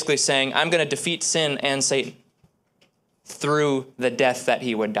he's basically saying, I'm going to defeat sin and Satan through the death that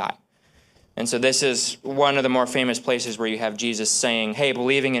he would die. And so this is one of the more famous places where you have Jesus saying, hey,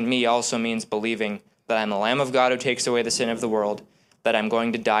 believing in me also means believing that I'm the Lamb of God who takes away the sin of the world, that I'm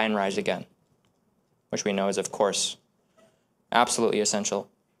going to die and rise again, which we know is, of course, absolutely essential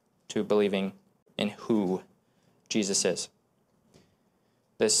to believing in who Jesus is.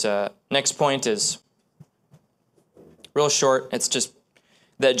 This next point is real short. It's just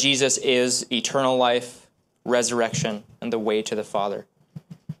that Jesus is eternal life, resurrection, and the way to the Father.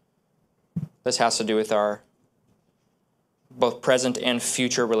 This has to do with our both present and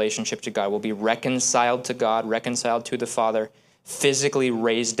future relationship to God. We'll be reconciled to God, reconciled to the Father, physically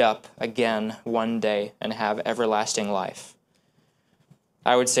raised up again one day, and have everlasting life.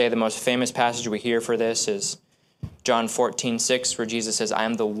 I would say the most famous passage we hear for this is John 14:6, where Jesus says, I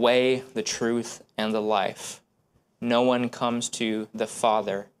am the way, the truth, and the life. No one comes to the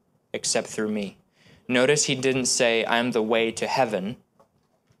Father except through me. Notice he didn't say, I am the way to heaven.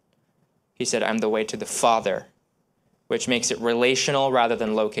 He said, I'm the way to the Father, which makes it relational rather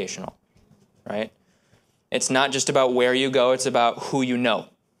than locational, right? It's not just about where you go, it's about who you know,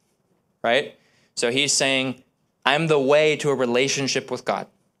 right? So he's saying, I'm the way to a relationship with God.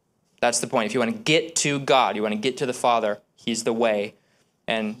 That's the point. If you want to get to God, you want to get to the Father, he's the way.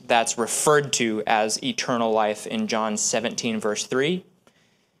 And that's referred to as eternal life in John 17, verse 3.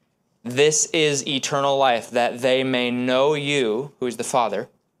 This is eternal life, that they may know you, who is the Father,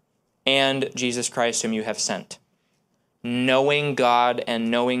 and Jesus Christ, whom you have sent. Knowing God and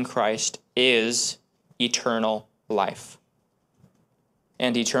knowing Christ is eternal life.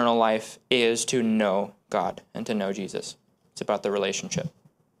 And eternal life is to know God and to know Jesus. It's about the relationship.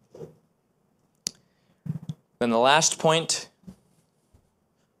 Then the last point,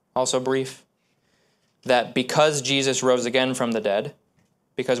 also brief. that because Jesus rose again from the dead,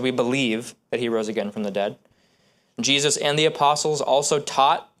 because we believe that he rose again from the dead, Jesus and the apostles also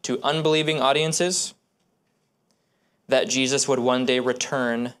taught to unbelieving audiences that Jesus would one day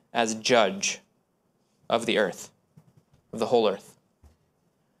return as judge of the earth, of the whole earth.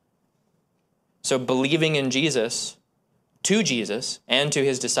 So believing in Jesus, to Jesus and to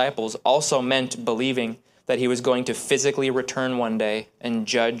his disciples, also meant believing that he was going to physically return one day and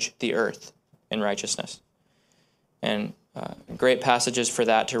judge the earth in righteousness. And great passages for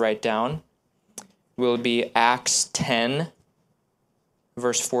that to write down will be Acts 10,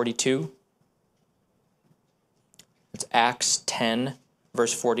 verse 42. It's Acts 10,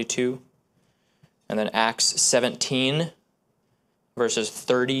 verse 42. And then Acts 17, verses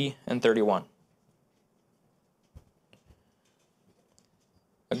 30 and 31.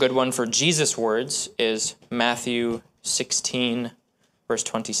 A good one for Jesus' words is Matthew 16, verse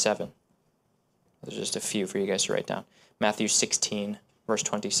 27. There's just a few for you guys to write down. Matthew 16, verse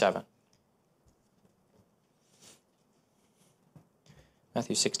 27.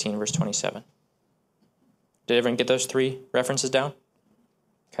 Matthew 16, verse 27. Did everyone get those three references down?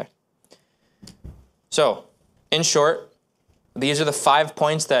 Okay. So, in short, these are the 5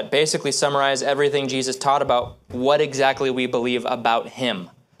 points that basically summarize everything Jesus taught about what exactly we believe about him,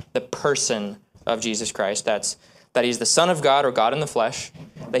 the person of Jesus Christ. That's that he's the Son of God, or God in the flesh,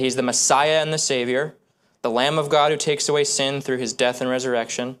 that he's the Messiah and the Savior, the Lamb of God who takes away sin through his death and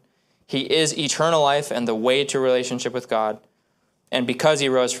resurrection. He is eternal life and the way to relationship with God. And because he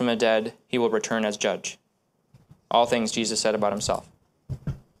rose from the dead, he will return as judge. All things Jesus said about himself.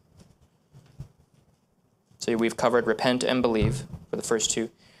 So we've covered repent and believe for the first two.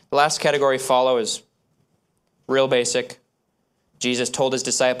 The last category, follow, is real basic. Jesus told his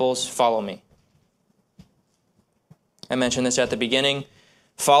disciples, follow me. I mentioned this at the beginning.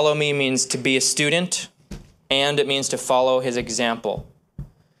 Follow me means to be a student, and it means to follow his example.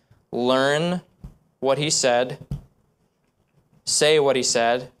 Learn what he said, say what he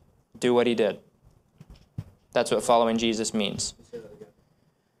said, do what he did. That's what following Jesus means.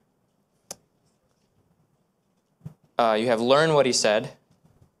 You have learn what he said,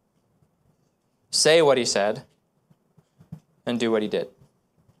 say what he said, and do what he did.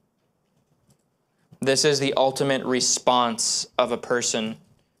 This is the ultimate response of a person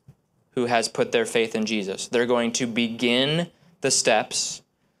who has put their faith in Jesus. They're going to begin the steps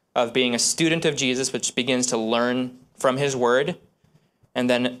of being a student of Jesus, which begins to learn from his word, and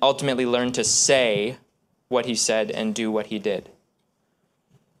then ultimately learn to say what he said and do what he did.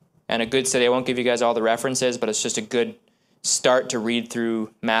 And a good study, I won't give you guys all the references, but it's just a good start to read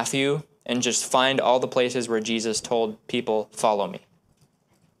through Matthew and just find all the places where Jesus told people, follow me,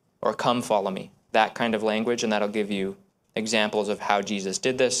 or come follow me. That kind of language, and that'll give you examples of how Jesus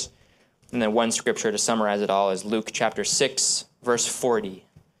did this. And then one scripture to summarize it all is Luke chapter 6, verse 40.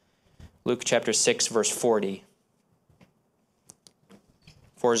 Luke chapter 6, verse 40.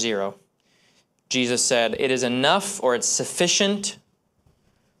 40. Jesus said, it is enough, or it's sufficient,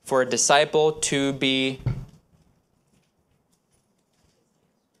 for a disciple to be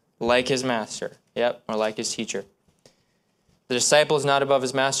like his master. Yep, or like his teacher. The disciple is not above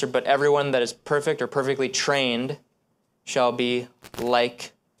his master, but everyone that is perfect or perfectly trained shall be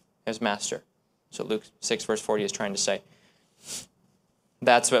like his master. So Luke 6, verse 40 is trying to say.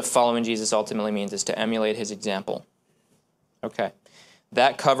 That's what following Jesus ultimately means, is to emulate his example. Okay.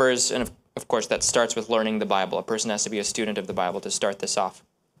 That covers, and of course that starts with learning the Bible. A person has to be a student of the Bible to start this off.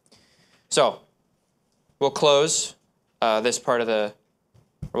 So, we'll close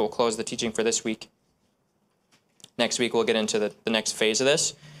we'll close the teaching for this week. Next week we'll get into the next phase of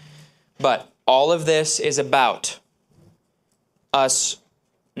this. But all of this is about us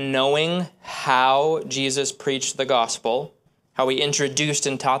knowing how Jesus preached the gospel, how he introduced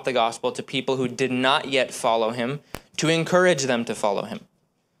and taught the gospel to people who did not yet follow him, to encourage them to follow him.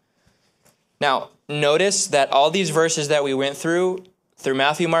 Now, notice that all these verses that we went through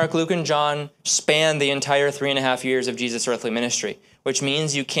Matthew, Mark, Luke, and John, span the entire 3.5 years of Jesus' earthly ministry, which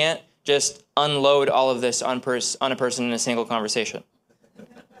means you can't just unload all of this on a person in a single conversation.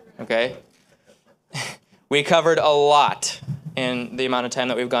 Okay? We covered a lot in the amount of time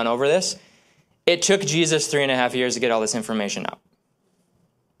that we've gone over this. It took Jesus 3.5 years to get all this information out.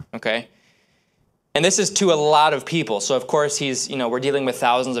 Okay? And this is to a lot of people. So of course we're dealing with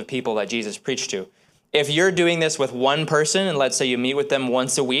thousands of people that Jesus preached to. If you're doing this with one person, and let's say you meet with them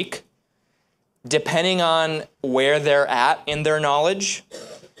once a week, depending on where they're at in their knowledge,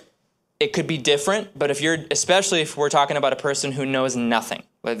 it could be different. But especially if we're talking about a person who knows nothing,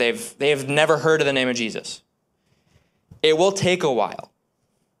 they've never heard of the name of Jesus, it will take a while.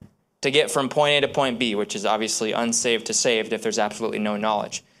 to get from point A to point B, which is obviously unsaved to saved if there's absolutely no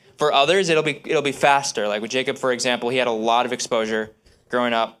knowledge. For others, it'll be faster. Like with Jacob, for example, he had a lot of exposure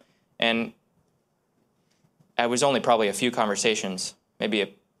growing up, and it was only probably a few conversations,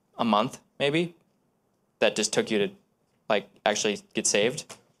 maybe a month, maybe, that just took you to like actually get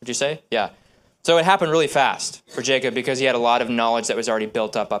saved, would you say? Yeah. So it happened really fast for Jacob because he had a lot of knowledge that was already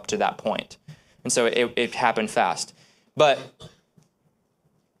built up to that point. And so it happened fast. But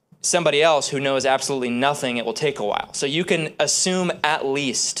somebody else who knows absolutely nothing, it will take a while. So you can assume at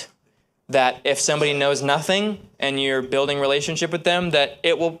least that if somebody knows nothing and you're building relationship with them, that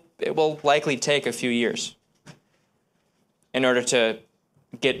it will likely take a few years in order to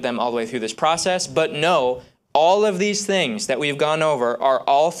get them all the way through this process. But no, all of these things that we've gone over are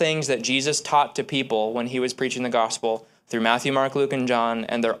all things that Jesus taught to people when he was preaching the gospel through Matthew, Mark, Luke, and John,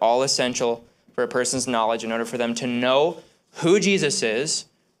 and they're all essential for a person's knowledge in order for them to know who Jesus is,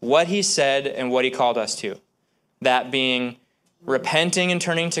 what he said, and what he called us to. That being repenting and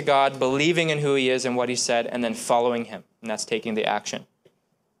turning to God, believing in who he is and what he said, and then following him. And that's taking the action.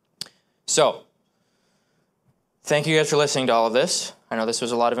 So, thank you guys for listening to all of this. I know this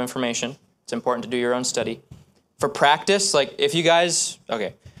was a lot of information. It's important to do your own study. For practice, like if you guys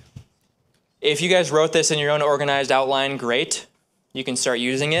wrote this in your own organized outline, great. You can start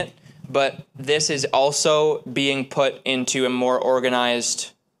using it. But this is also being put into a more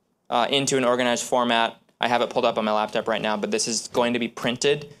organized, into an organized format. I have it pulled up on my laptop right now, but this is going to be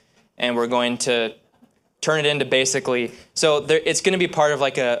printed, and we're going to turn it into basically, so it's going to be part of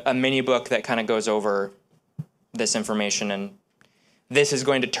like a mini book that kind of goes over this information, and this is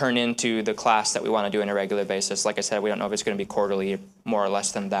going to turn into the class that we want to do on a regular basis. Like I said, we don't know if it's going to be quarterly, more or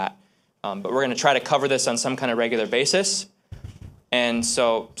less than that. But we're going to try to cover this on some kind of regular basis, and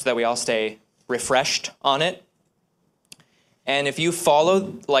so that we all stay refreshed on it. And if you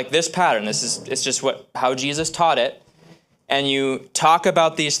follow like this pattern, it's just how Jesus taught it, and you talk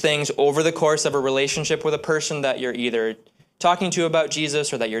about these things over the course of a relationship with a person that you're either talking to about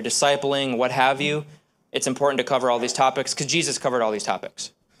Jesus or that you're discipling, what have you, it's important to cover all these topics because Jesus covered all these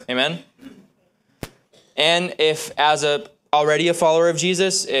topics. Amen? And if already a follower of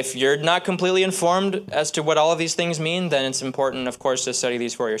Jesus, if you're not completely informed as to what all of these things mean, then it's important, of course, to study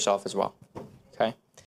these for yourself as well.